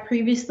that I've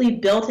previously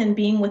built in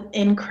being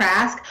within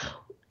CRASC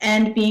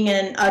and being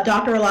in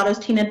Dr. Arlotto's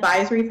teen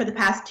advisory for the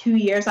past 2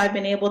 years, I've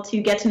been able to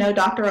get to know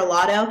Dr.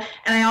 Arlotto.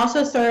 And I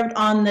also served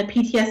on the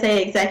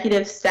PTSA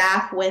executive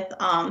staff with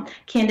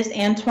Candace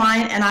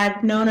Antwine, and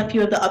I've known a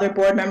few of the other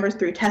board members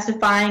through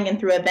testifying and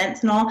through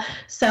events and all.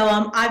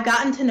 So I've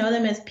gotten to know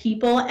them as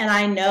people, and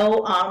I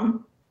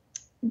know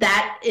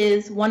that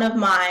is one of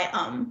my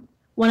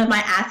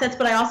assets,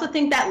 but I also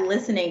think that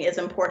listening is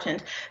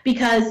important,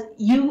 because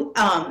you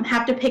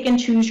have to pick and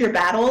choose your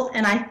battles.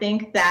 And I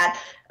think that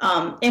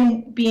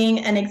in being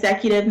an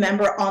executive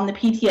member on the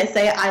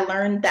PTSA, I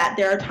learned that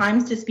there are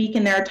times to speak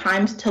and there are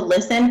times to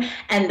listen,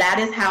 and that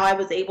is how I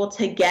was able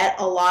to get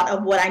a lot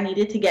of what I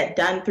needed to get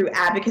done through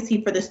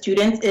advocacy for the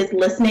students, is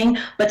listening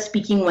but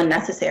speaking when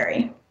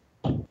necessary.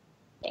 Thank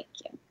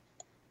you.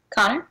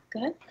 Connor, go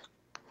ahead.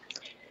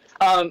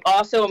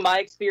 Also, in my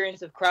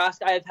experience of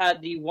CRASC, I have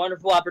had the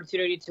wonderful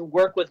opportunity to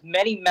work with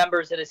many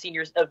members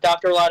of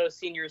Dr. Arlotto's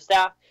senior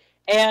staff,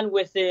 and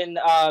within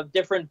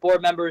different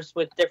board members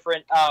with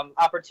different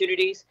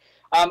opportunities.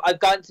 I've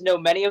gotten to know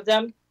many of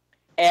them,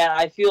 and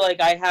I feel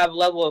like I have a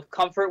level of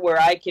comfort where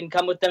I can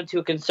come with them to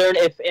a concern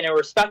if in a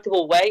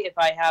respectable way, if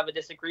I have a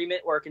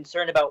disagreement or a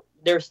concern about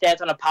their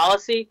stance on a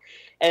policy,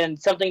 and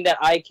something that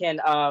I can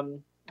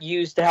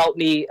use to help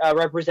me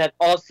represent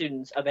all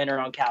students of Anne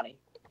Arundel County.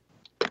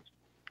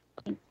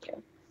 Thank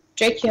you.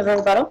 Drake, you have a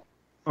rebuttal?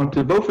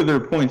 To both of their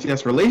points,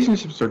 yes,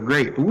 relationships are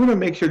great, but we want to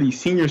make sure these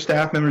senior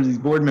staff members, these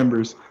board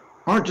members,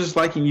 aren't just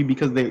liking you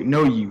because they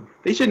know you.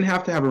 They shouldn't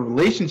have to have a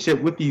relationship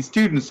with these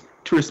students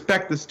to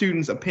respect the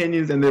students'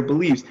 opinions and their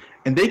beliefs.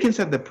 And they can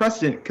set the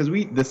precedent, because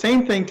the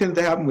same thing tends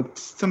to happen with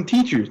some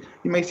teachers.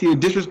 You might see a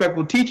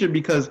disrespectful teacher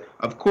because,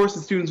 of course,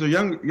 the students are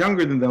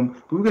younger than them,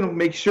 but we're going to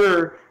make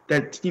sure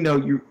that,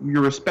 you're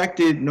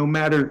respected no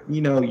matter,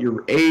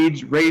 your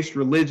age, race,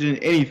 religion,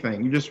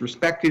 anything. You're just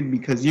respected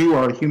because you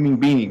are a human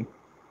being.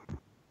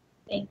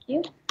 Thank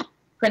you.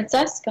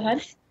 Princess, go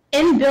ahead.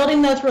 In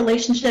building those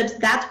relationships,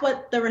 that's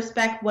what the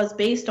respect was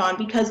based on,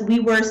 because we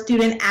were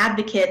student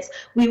advocates,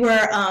 we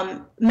were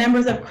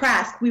members of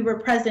CRASC, we were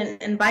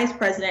president and vice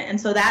president,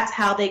 and so that's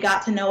how they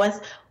got to know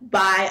us,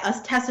 by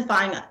us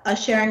testifying,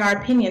 us sharing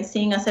our opinions,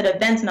 seeing us at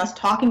events, and us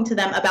talking to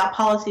them about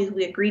policies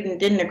we agreed and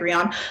didn't agree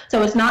on.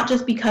 So it's not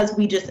just because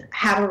we just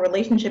have a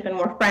relationship and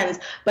we're friends,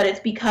 but it's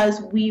because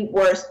we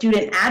were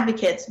student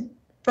advocates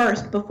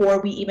first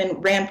before we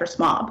even ran for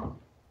SMOB.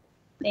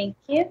 Thank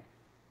you.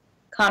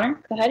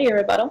 Connor, go ahead, your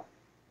rebuttal.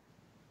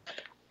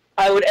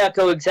 I would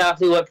echo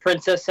exactly what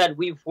Princess said.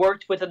 We've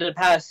worked with her the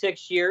past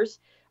 6 years.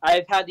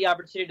 I've had the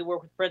opportunity to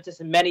work with Princess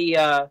in many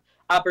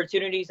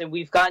opportunities, and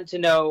we've gotten to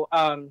know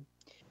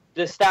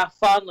the staff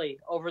fondly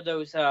over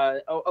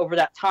over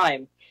that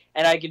time.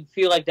 And I can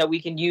feel like that we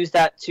can use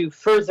that to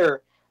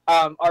further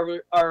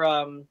our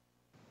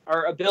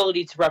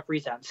ability to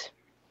represent.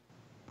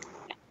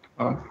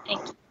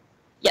 Thank you.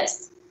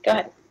 Yes, go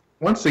ahead.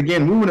 Once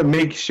again, we want to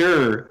make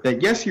sure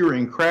that, yes, you're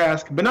in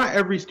CRASC, but not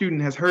every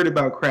student has heard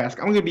about CRASC.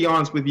 I'm going to be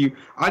honest with you.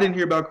 I didn't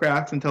hear about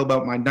CRASC until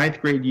about my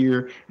 9th grade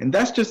year, and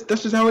that's just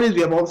how it is.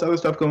 We have all this other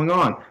stuff going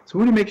on. So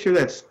we want to make sure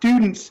that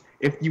students,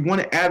 if you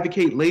want to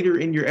advocate later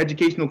in your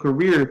educational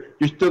career,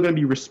 you're still going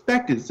to be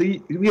respected. So we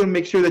want to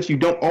make sure that you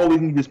don't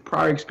always need this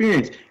prior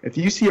experience. If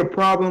you see a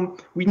problem,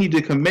 we need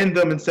to commend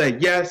them and say,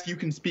 yes, you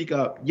can speak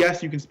up.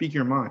 Yes, you can speak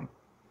your mind.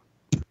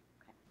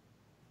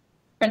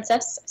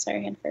 Princess, I saw your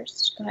hand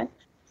first. Go ahead.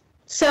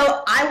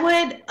 So I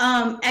would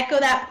echo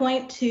that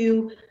point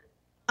to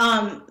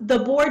the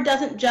board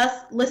doesn't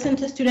just listen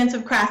to students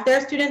of CRASC. There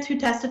are students who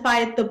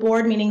testify at the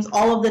board meetings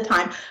all of the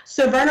time.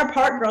 Severna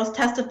Park girls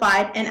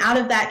testified, and out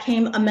of that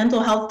came a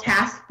mental health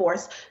task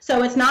force.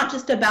 So it's not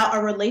just about a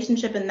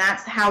relationship and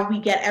that's how we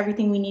get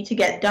everything we need to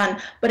get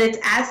done, but it's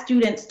as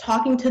students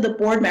talking to the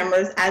board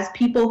members as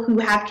people who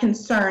have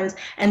concerns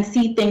and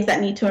see things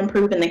that need to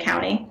improve in the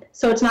county.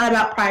 So it's not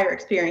about prior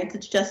experience.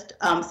 It's just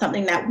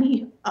something that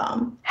we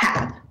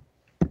have.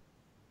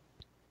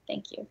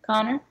 Thank you.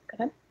 Connor, go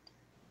ahead.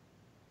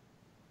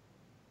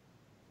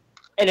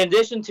 In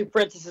addition to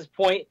Princess's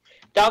point,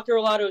 Dr.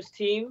 Arlotto's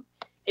team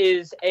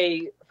is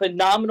a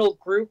phenomenal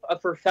group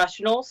of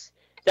professionals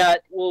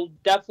that will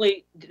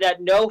definitely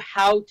know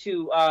how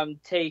to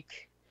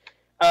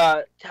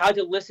how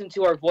to listen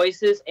to our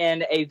voices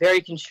in a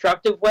very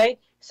constructive way.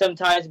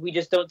 Sometimes we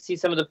just don't see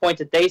some of the points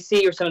that they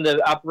see or some of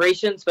the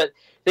operations, but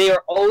they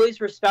are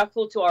always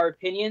respectful to our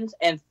opinions,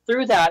 and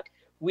through that,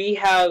 we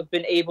have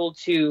been able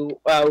to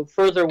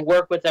further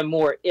work with them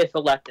more if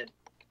elected.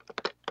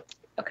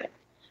 Okay.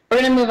 We're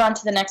going to move on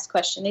to the next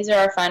question. These are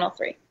our final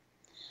three.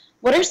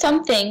 What are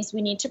some things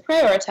we need to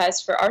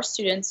prioritize for our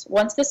students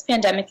once this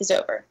pandemic is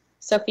over?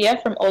 Sophia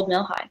from Old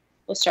Mill High.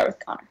 We'll start with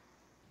Connor.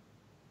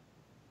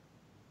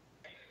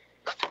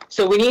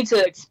 So we need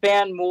to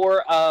expand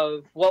more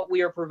of what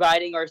we are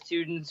providing our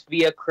students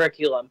via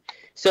curriculum.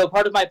 So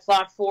part of my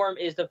platform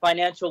is the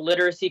financial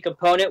literacy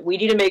component. We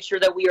need to make sure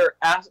that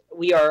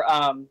we are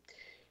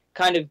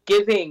kind of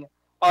giving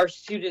our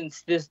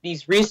students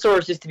these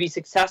resources to be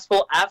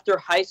successful after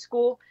high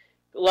school.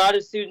 A lot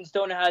of students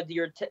don't know how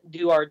to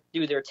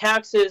do their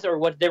taxes, or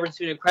what the difference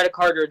between a credit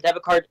card or a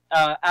debit card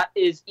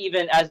is,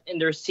 even as in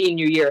their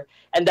senior year,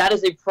 and that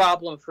is a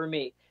problem for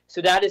me.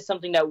 So that is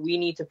something that we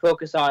need to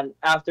focus on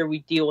after we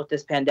deal with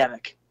this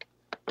pandemic.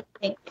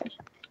 Thank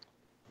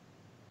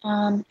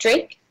you.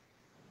 Drake?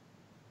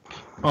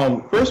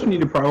 First, we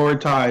need to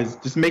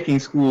prioritize just making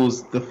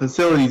schools, the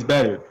facilities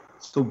better.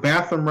 So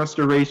bathroom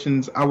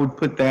restorations, I would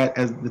put that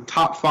as the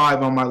top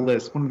 5 on my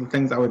list. One of the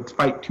things I would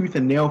fight tooth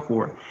and nail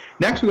for.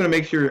 Next, we're going to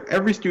make sure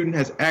every student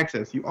has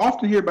access. You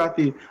often hear about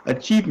the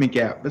achievement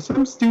gap, but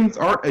some students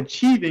aren't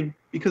achieving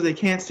because they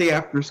can't stay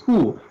after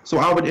school. So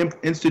I would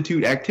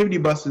institute activity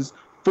buses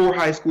for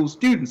high school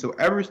students. So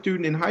every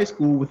student in high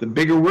school with a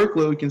bigger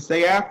workload can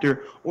stay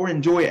after or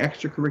enjoy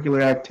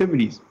extracurricular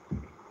activities.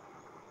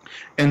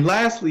 And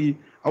lastly,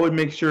 I would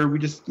make sure we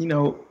just,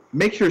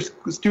 make sure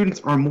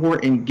students are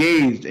more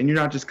engaged and you're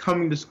not just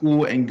coming to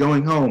school and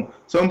going home.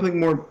 So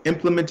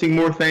implementing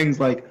more things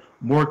like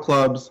more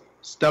clubs,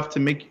 stuff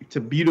to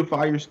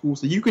beautify your school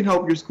so you can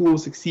help your school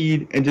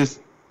succeed and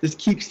just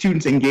keep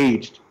students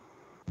engaged.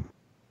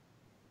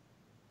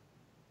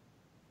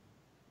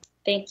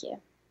 Thank you.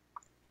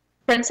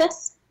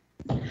 Princess?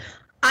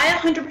 I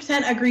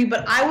 100% agree,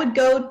 but I would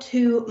go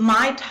to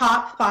my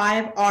top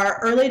 5 are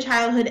early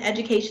childhood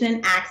education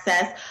and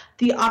access,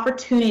 the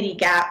opportunity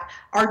gap,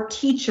 our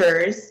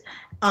teachers,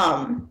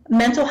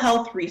 mental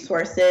health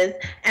resources,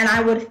 and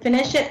I would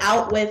finish it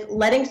out with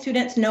letting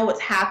students know what's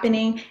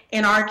happening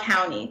in our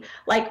county.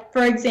 Like,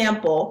 for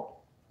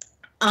example,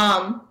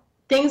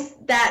 things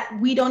that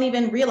we don't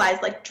even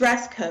realize, like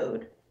dress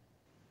code.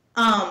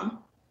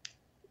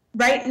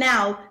 Right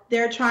now,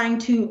 they're trying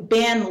to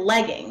ban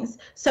leggings.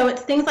 So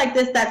it's things like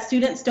this that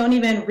students don't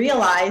even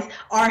realize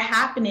are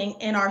happening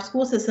in our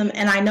school system.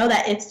 And I know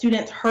that if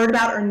students heard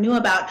about or knew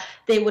about,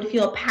 they would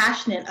feel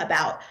passionate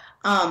about.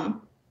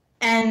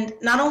 And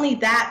not only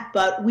that,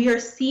 but we are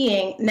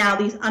seeing now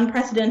these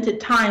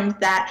unprecedented times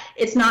that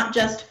it's not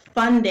just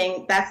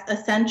funding that's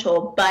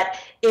essential, but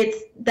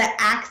it's the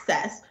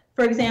access.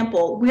 For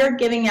example, we are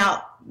giving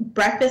out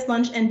breakfast,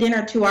 lunch, and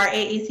dinner to our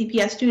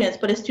AACPS students,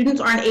 but if students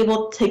aren't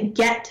able to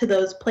get to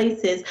those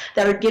places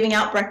that are giving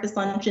out breakfast,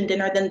 lunch, and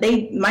dinner, then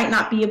they might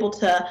not be able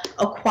to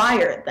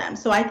acquire them.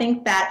 So I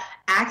think that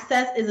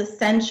access is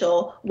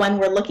essential when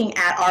we're looking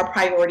at our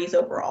priorities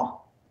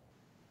overall.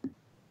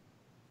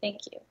 Thank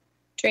you.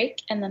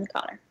 Drake and then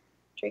Connor.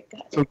 Drake, go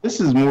ahead. So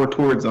this is more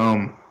towards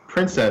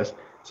Princess.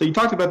 So you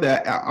talked about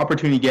that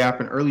opportunity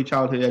gap in early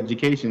childhood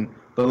education,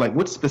 but like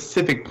what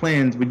specific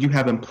plans would you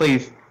have in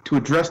place to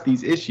address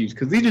these issues?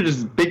 Because these are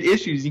just big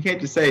issues. You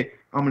can't just say,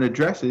 I'm going to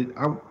address it.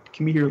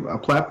 Can we hear a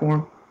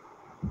platform?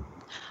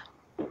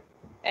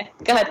 Okay.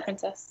 Go ahead,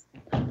 Princess.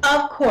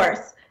 Of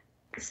course.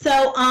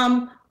 So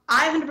I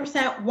 100%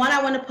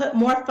 I want to put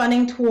more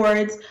funding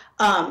towards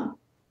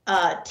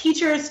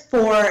teachers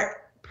for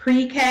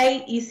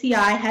pre-K,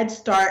 ECI, Head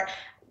Start,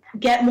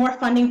 get more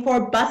funding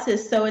for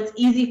buses so it's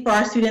easy for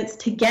our students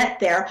to get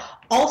there.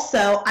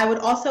 Also, I would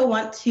also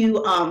want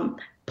to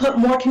put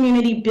more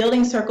community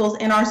building circles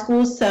in our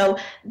schools so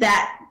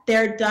that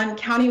they're done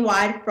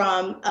countywide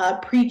from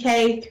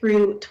pre-K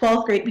through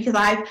 12th grade, because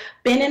I've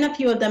been in a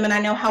few of them and I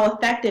know how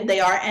effective they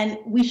are, and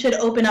we should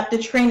open up the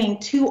training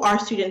to our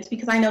students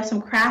because I know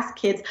some crafts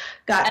kids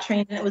got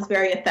trained and it was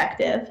very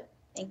effective.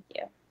 Thank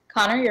you.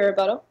 Connor, your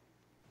rebuttal.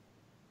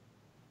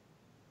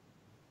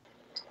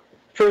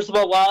 First of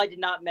all, while I did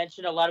not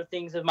mention a lot of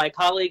things of my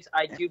colleagues,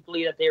 I do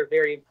believe that they are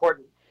very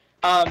important.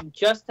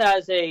 Just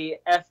as a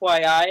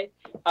FYI,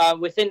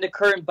 within the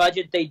current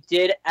budget, they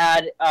did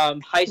add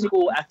high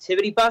school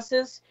activity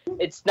buses.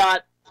 It's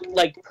not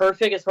like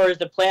perfect as far as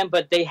the plan,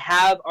 but they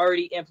have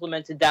already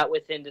implemented that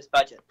within this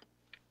budget.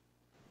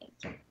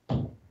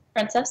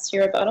 Princess,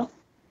 your rebuttal.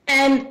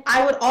 And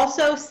I would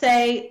also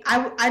say,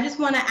 I just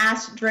want to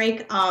ask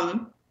Drake,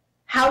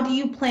 what do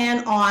you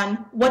plan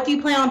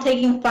on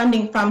taking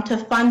funding from to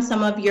fund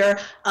some of your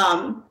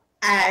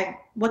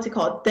what's it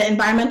called, the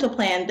environmental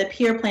plan, the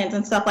peer plans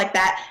and stuff like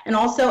that? And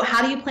also,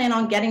 how do you plan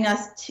on getting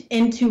us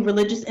into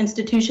religious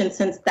institutions,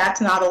 since that's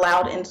not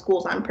allowed in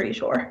schools, I'm pretty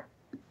sure?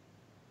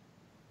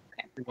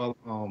 Okay.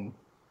 Well,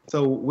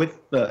 so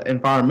with the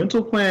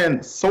environmental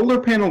plan, solar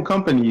panel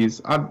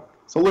companies,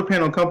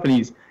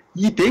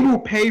 they will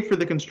pay for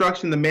the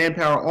construction, the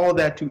manpower, all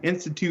that to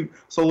institute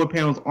solar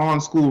panels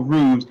on school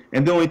roofs,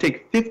 and they'll only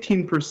take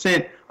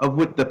 15% of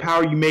what the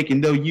power you make,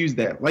 and they'll use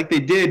that, like they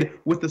did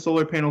with the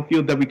solar panel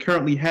field that we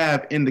currently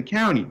have in the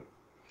county.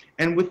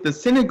 And with the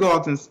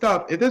synagogues and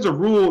stuff, if there's a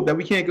rule that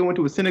we can't go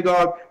into a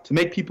synagogue to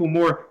make people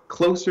more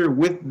closer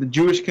with the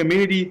Jewish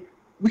community,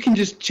 we can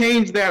just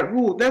change that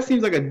rule. That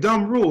seems like a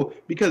dumb rule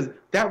because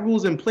that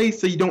rule's in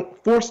place so you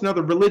don't force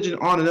another religion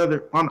on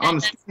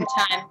the student.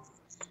 Time.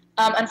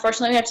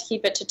 Unfortunately, we have to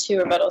keep it to 2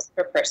 rebuttals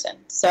per person.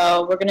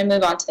 So we're going to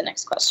move on to the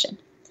next question.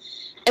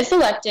 If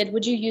elected,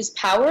 would you use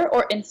power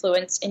or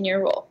influence in your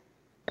role?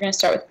 We're going to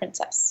start with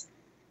Princess.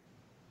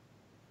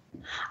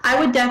 I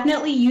would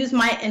definitely use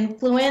my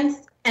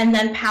influence and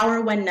then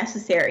power when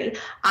necessary.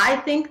 I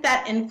think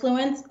that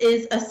influence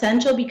is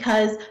essential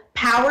because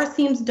power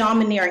seems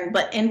domineering,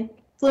 but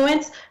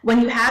influence,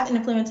 when you have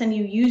influence and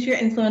you use your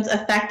influence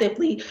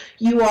effectively,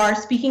 you are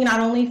speaking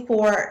not only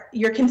for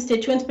your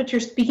constituents, but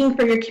you're speaking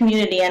for your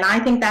community. And I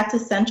think that's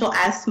essential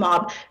as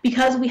SMOB.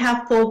 Because we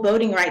have full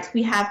voting rights,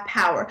 we have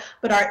power,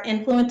 but our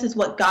influence is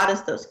what got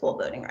us those full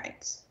voting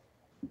rights.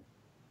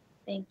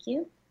 Thank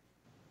you.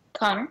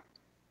 Connor?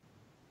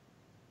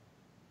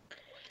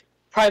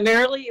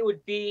 Primarily, it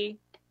would be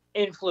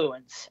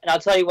influence, and I'll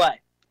tell you why.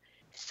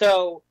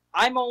 So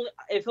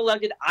if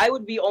elected, I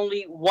would be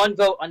only 1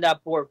 vote on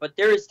that board, but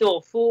there is still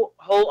a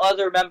whole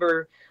other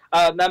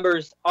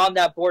members on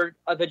that board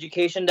of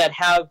education that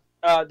have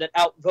that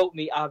outvote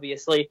me,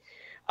 obviously.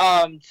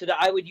 So that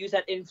I would use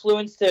that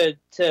influence to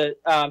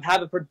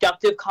have a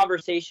productive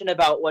conversation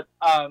about what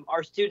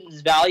our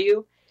students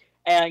value,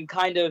 and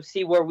kind of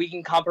see where we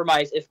can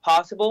compromise if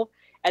possible.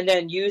 And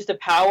then use the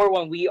power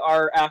when we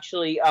are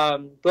actually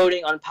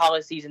voting on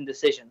policies and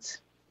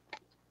decisions.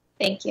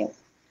 Thank you.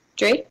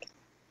 Drake?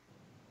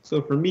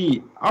 So for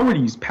me, I would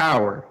use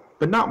power,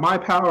 but not my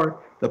power,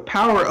 the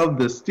power of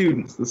the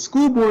students. The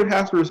school board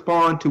has to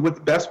respond to what's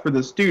best for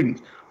the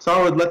students. So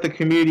I would let the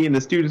community and the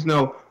students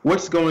know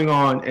what's going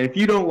on. And if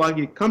you don't like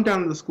it, come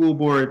down to the school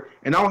board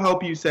and I'll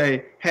help you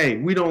say, hey,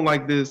 we don't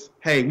like this.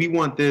 Hey, we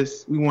want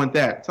this. We want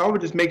that. So I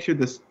would just make sure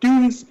the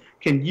students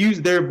can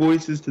use their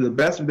voices to the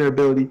best of their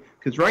ability.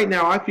 Because right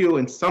now I feel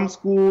in some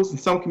schools and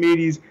some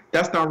communities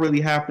that's not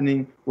really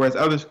happening, whereas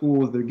other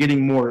schools they're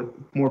getting more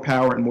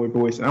power and more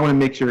voice. And I want to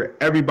make sure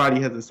everybody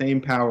has the same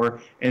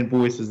power and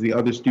voice as the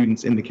other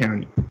students in the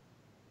county.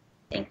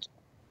 Thank you.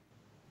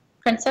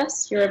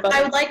 Princess, your rebuttal.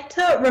 I would like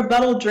to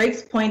rebuttal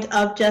Drake's point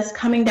of just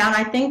coming down.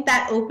 I think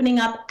that opening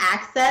up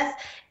access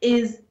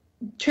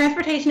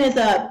transportation is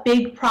a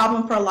big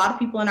problem for a lot of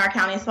people in our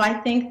county. So I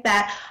think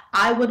that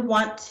I would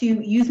want to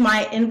use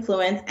my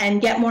influence and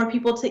get more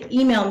people to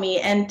email me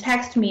and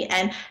text me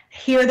and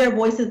hear their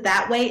voices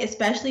that way,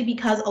 especially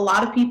because a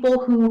lot of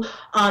people who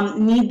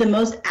need the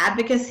most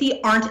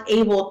advocacy aren't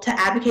able to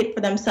advocate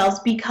for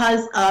themselves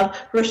because of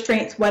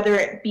restraints, whether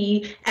it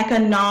be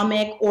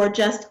economic or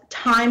just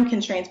time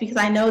constraints, because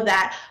I know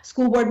that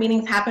school board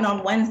meetings happen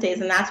on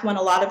Wednesdays and that's when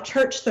a lot of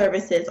church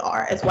services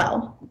are as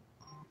well.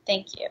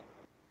 Thank you.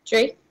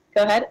 Drake,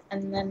 go ahead,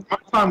 and then... I'm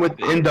fine with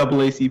the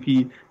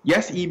NAACP.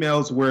 Yes,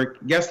 emails work.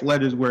 Yes,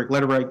 letters work.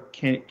 Letter write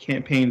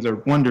campaigns are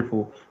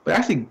wonderful. But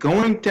actually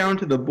going down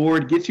to the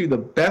board gets you the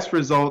best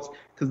results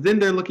because then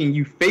they're looking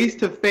you face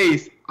to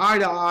face, eye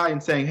to eye,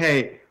 and saying,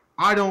 hey,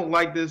 I don't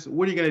like this.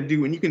 What are you going to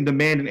do? And you can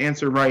demand an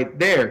answer right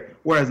there.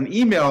 Whereas an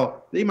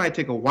email, they might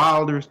take a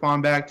while to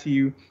respond back to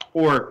you.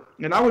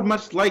 And I would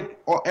much like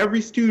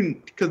every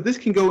student, because this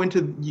can go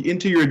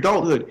into your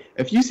adulthood.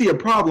 If you see a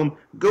problem,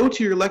 go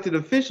to your elected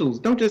officials.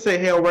 Don't just say,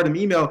 hey, I'll write an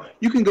email.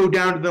 You can go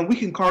down to them. We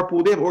can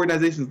carpool. They have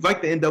organizations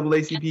like the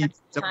NAACP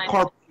that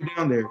carpool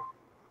down there.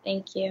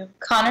 Thank you.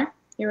 Connor,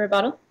 your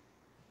rebuttal.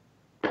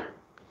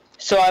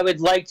 So I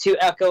would like to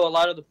echo a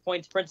lot of the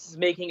points Princess is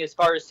making as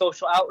far as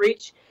social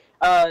outreach.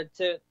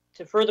 To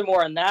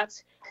furthermore on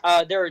that,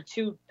 there are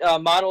 2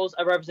 models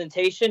of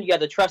representation. You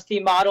have the trustee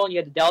model and you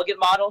have the delegate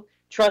model.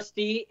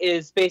 Trustee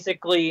is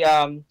basically,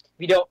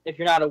 if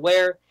you're not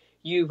aware,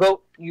 you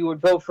would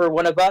vote for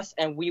one of us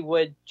and we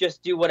would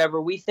just do whatever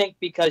we think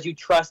because you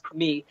trust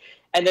me.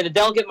 And then the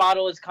delegate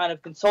model is kind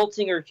of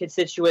consulting your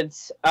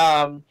constituents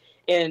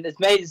in as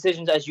many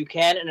decisions as you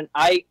can. And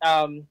I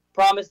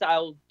promise that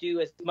I'll do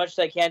as much as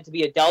I can to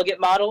be a delegate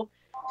model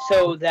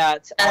so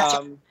that...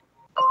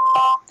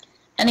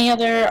 Any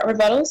other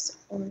rebuttals?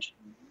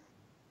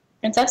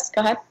 Princess,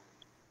 go ahead.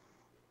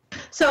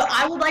 So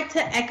I would like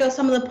to echo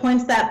some of the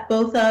points that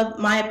both of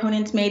my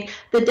opponents made.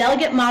 The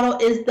delegate model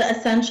is the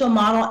essential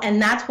model,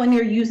 and that's when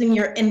you're using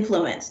your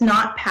influence,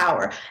 not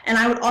power. And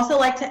I would also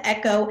like to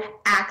echo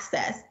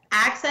access.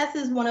 Access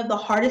is one of the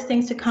hardest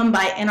things to come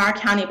by in our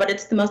county, but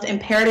it's the most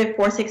imperative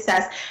for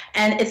success.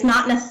 And it's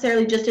not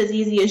necessarily just as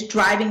easy as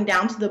driving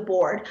down to the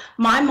board.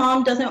 My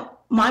mom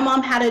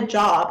had a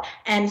job,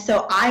 and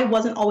so I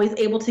wasn't always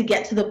able to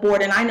get to the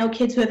board. And I know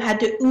kids who have had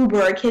to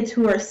Uber, or kids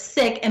who are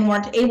sick and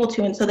weren't able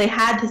to, and so they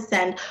had to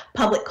send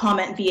public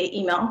comment via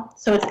email.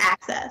 So it's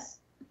access.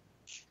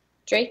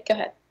 Drake, go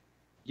ahead.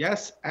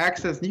 Yes,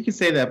 access. You can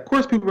say that. Of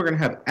course, people are going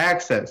to have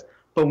access.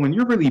 But when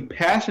you're really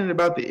passionate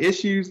about the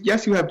issues,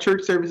 yes, you have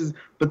church services,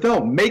 but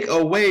they'll make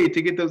a way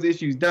to get those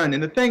issues done.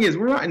 And the thing is,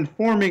 we're not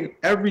informing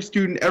every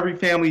student, every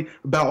family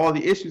about all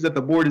the issues that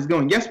the board is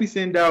going. Yes, we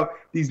send out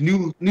these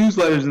new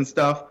newsletters and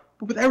stuff,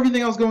 But with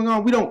everything else going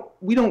on,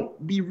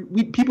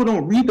 people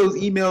don't read those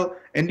email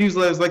and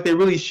newsletters like they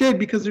really should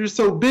because they're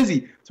so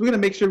busy. So we're gonna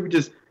make sure we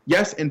just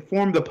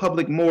inform the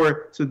public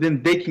more so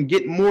then they can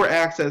get more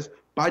access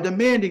by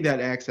demanding that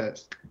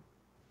access.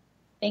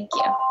 Thank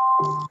you.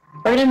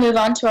 We're going to move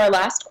on to our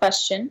last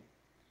question.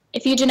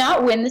 If you do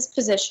not win this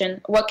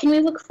position, what can we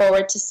look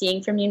forward to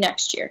seeing from you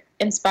next year?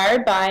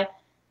 Inspired by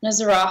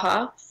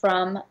Nazaraha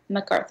from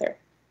MacArthur.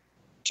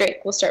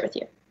 Drake, we'll start with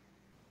you.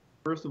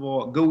 First of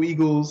all, go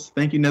Eagles.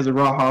 Thank you,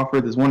 Nazaraha,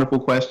 for this wonderful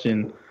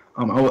question.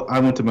 I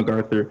went to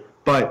MacArthur.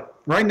 But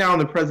right now I'm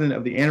the president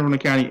of the Anne Arundel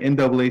County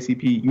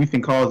NAACP Youth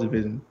and College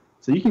Division.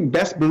 So you can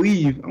best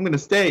believe I'm going to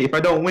stay. If I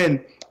don't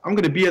win, I'm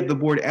going to be at the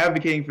board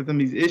advocating for some of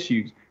these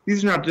issues.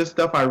 These are not just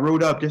stuff I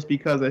wrote up just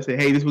because I say,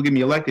 hey, this will get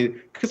me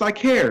elected, because I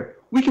care.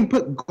 We can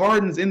put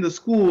gardens in the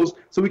schools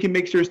so we can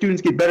make sure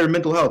students get better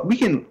mental health. We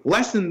can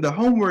lessen the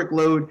homework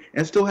load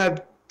and still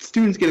have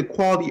students get a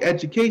quality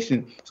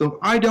education. So if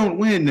I don't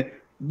win,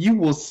 you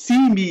will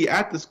see me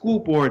at the school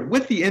board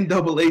with the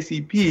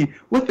NAACP,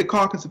 with the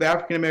Caucus of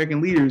African American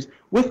Leaders,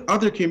 with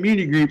other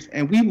community groups,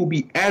 and we will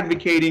be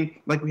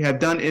advocating like we have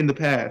done in the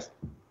past.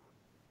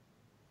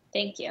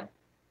 Thank you.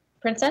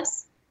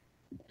 Princess?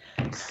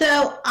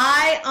 So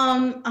I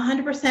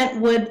 100%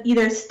 would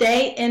either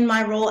stay in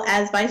my role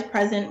as vice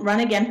president,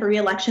 run again for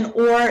re-election,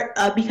 or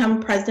become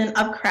president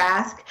of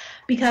CRASC,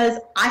 because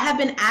I have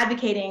been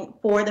advocating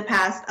for the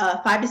past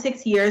 5 to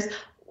 6 years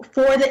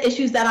for the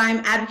issues that I'm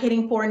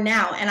advocating for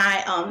now. And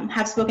I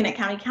have spoken at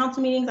county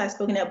council meetings, I've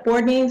spoken at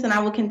board meetings, and I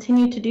will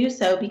continue to do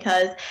so,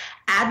 because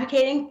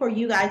advocating for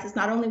you guys is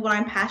not only what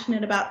I'm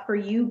passionate about for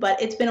you,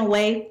 but it's been a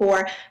way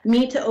for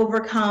me to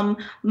overcome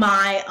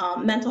my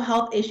mental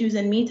health issues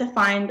and me to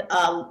find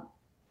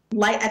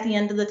light at the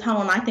end of the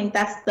tunnel. And I think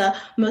that's the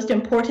most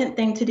important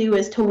thing to do,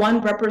 is to, one,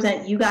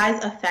 represent you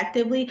guys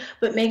effectively,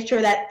 but make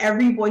sure that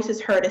every voice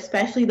is heard,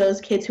 especially those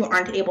kids who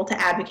aren't able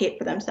to advocate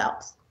for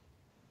themselves.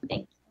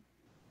 Thank you.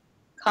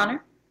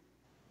 Connor?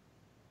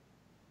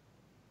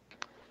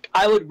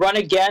 I would run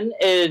again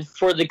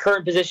for the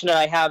current position that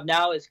I have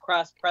now as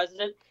CRASC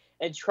president,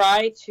 and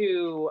try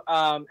to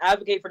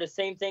advocate for the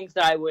same things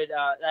that I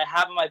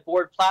have on my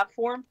board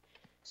platform,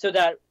 so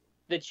that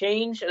the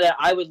change that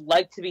I would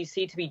like to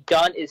see to be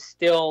done is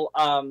still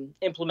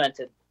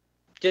implemented,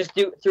 just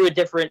through a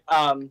different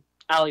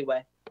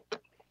alleyway.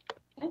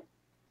 Okay.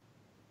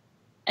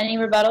 Any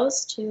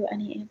rebuttals to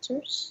any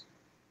answers?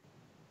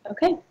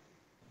 Okay.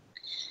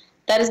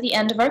 That is the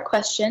end of our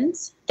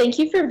questions. Thank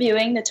you for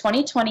viewing the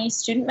 2020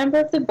 Student Member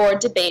of the Board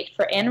debate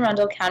for Anne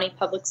Arundel County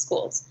Public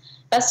Schools.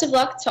 Best of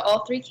luck to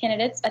all 3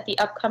 candidates at the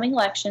upcoming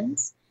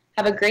elections.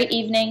 Have a great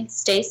evening,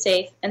 stay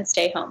safe, and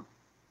stay home.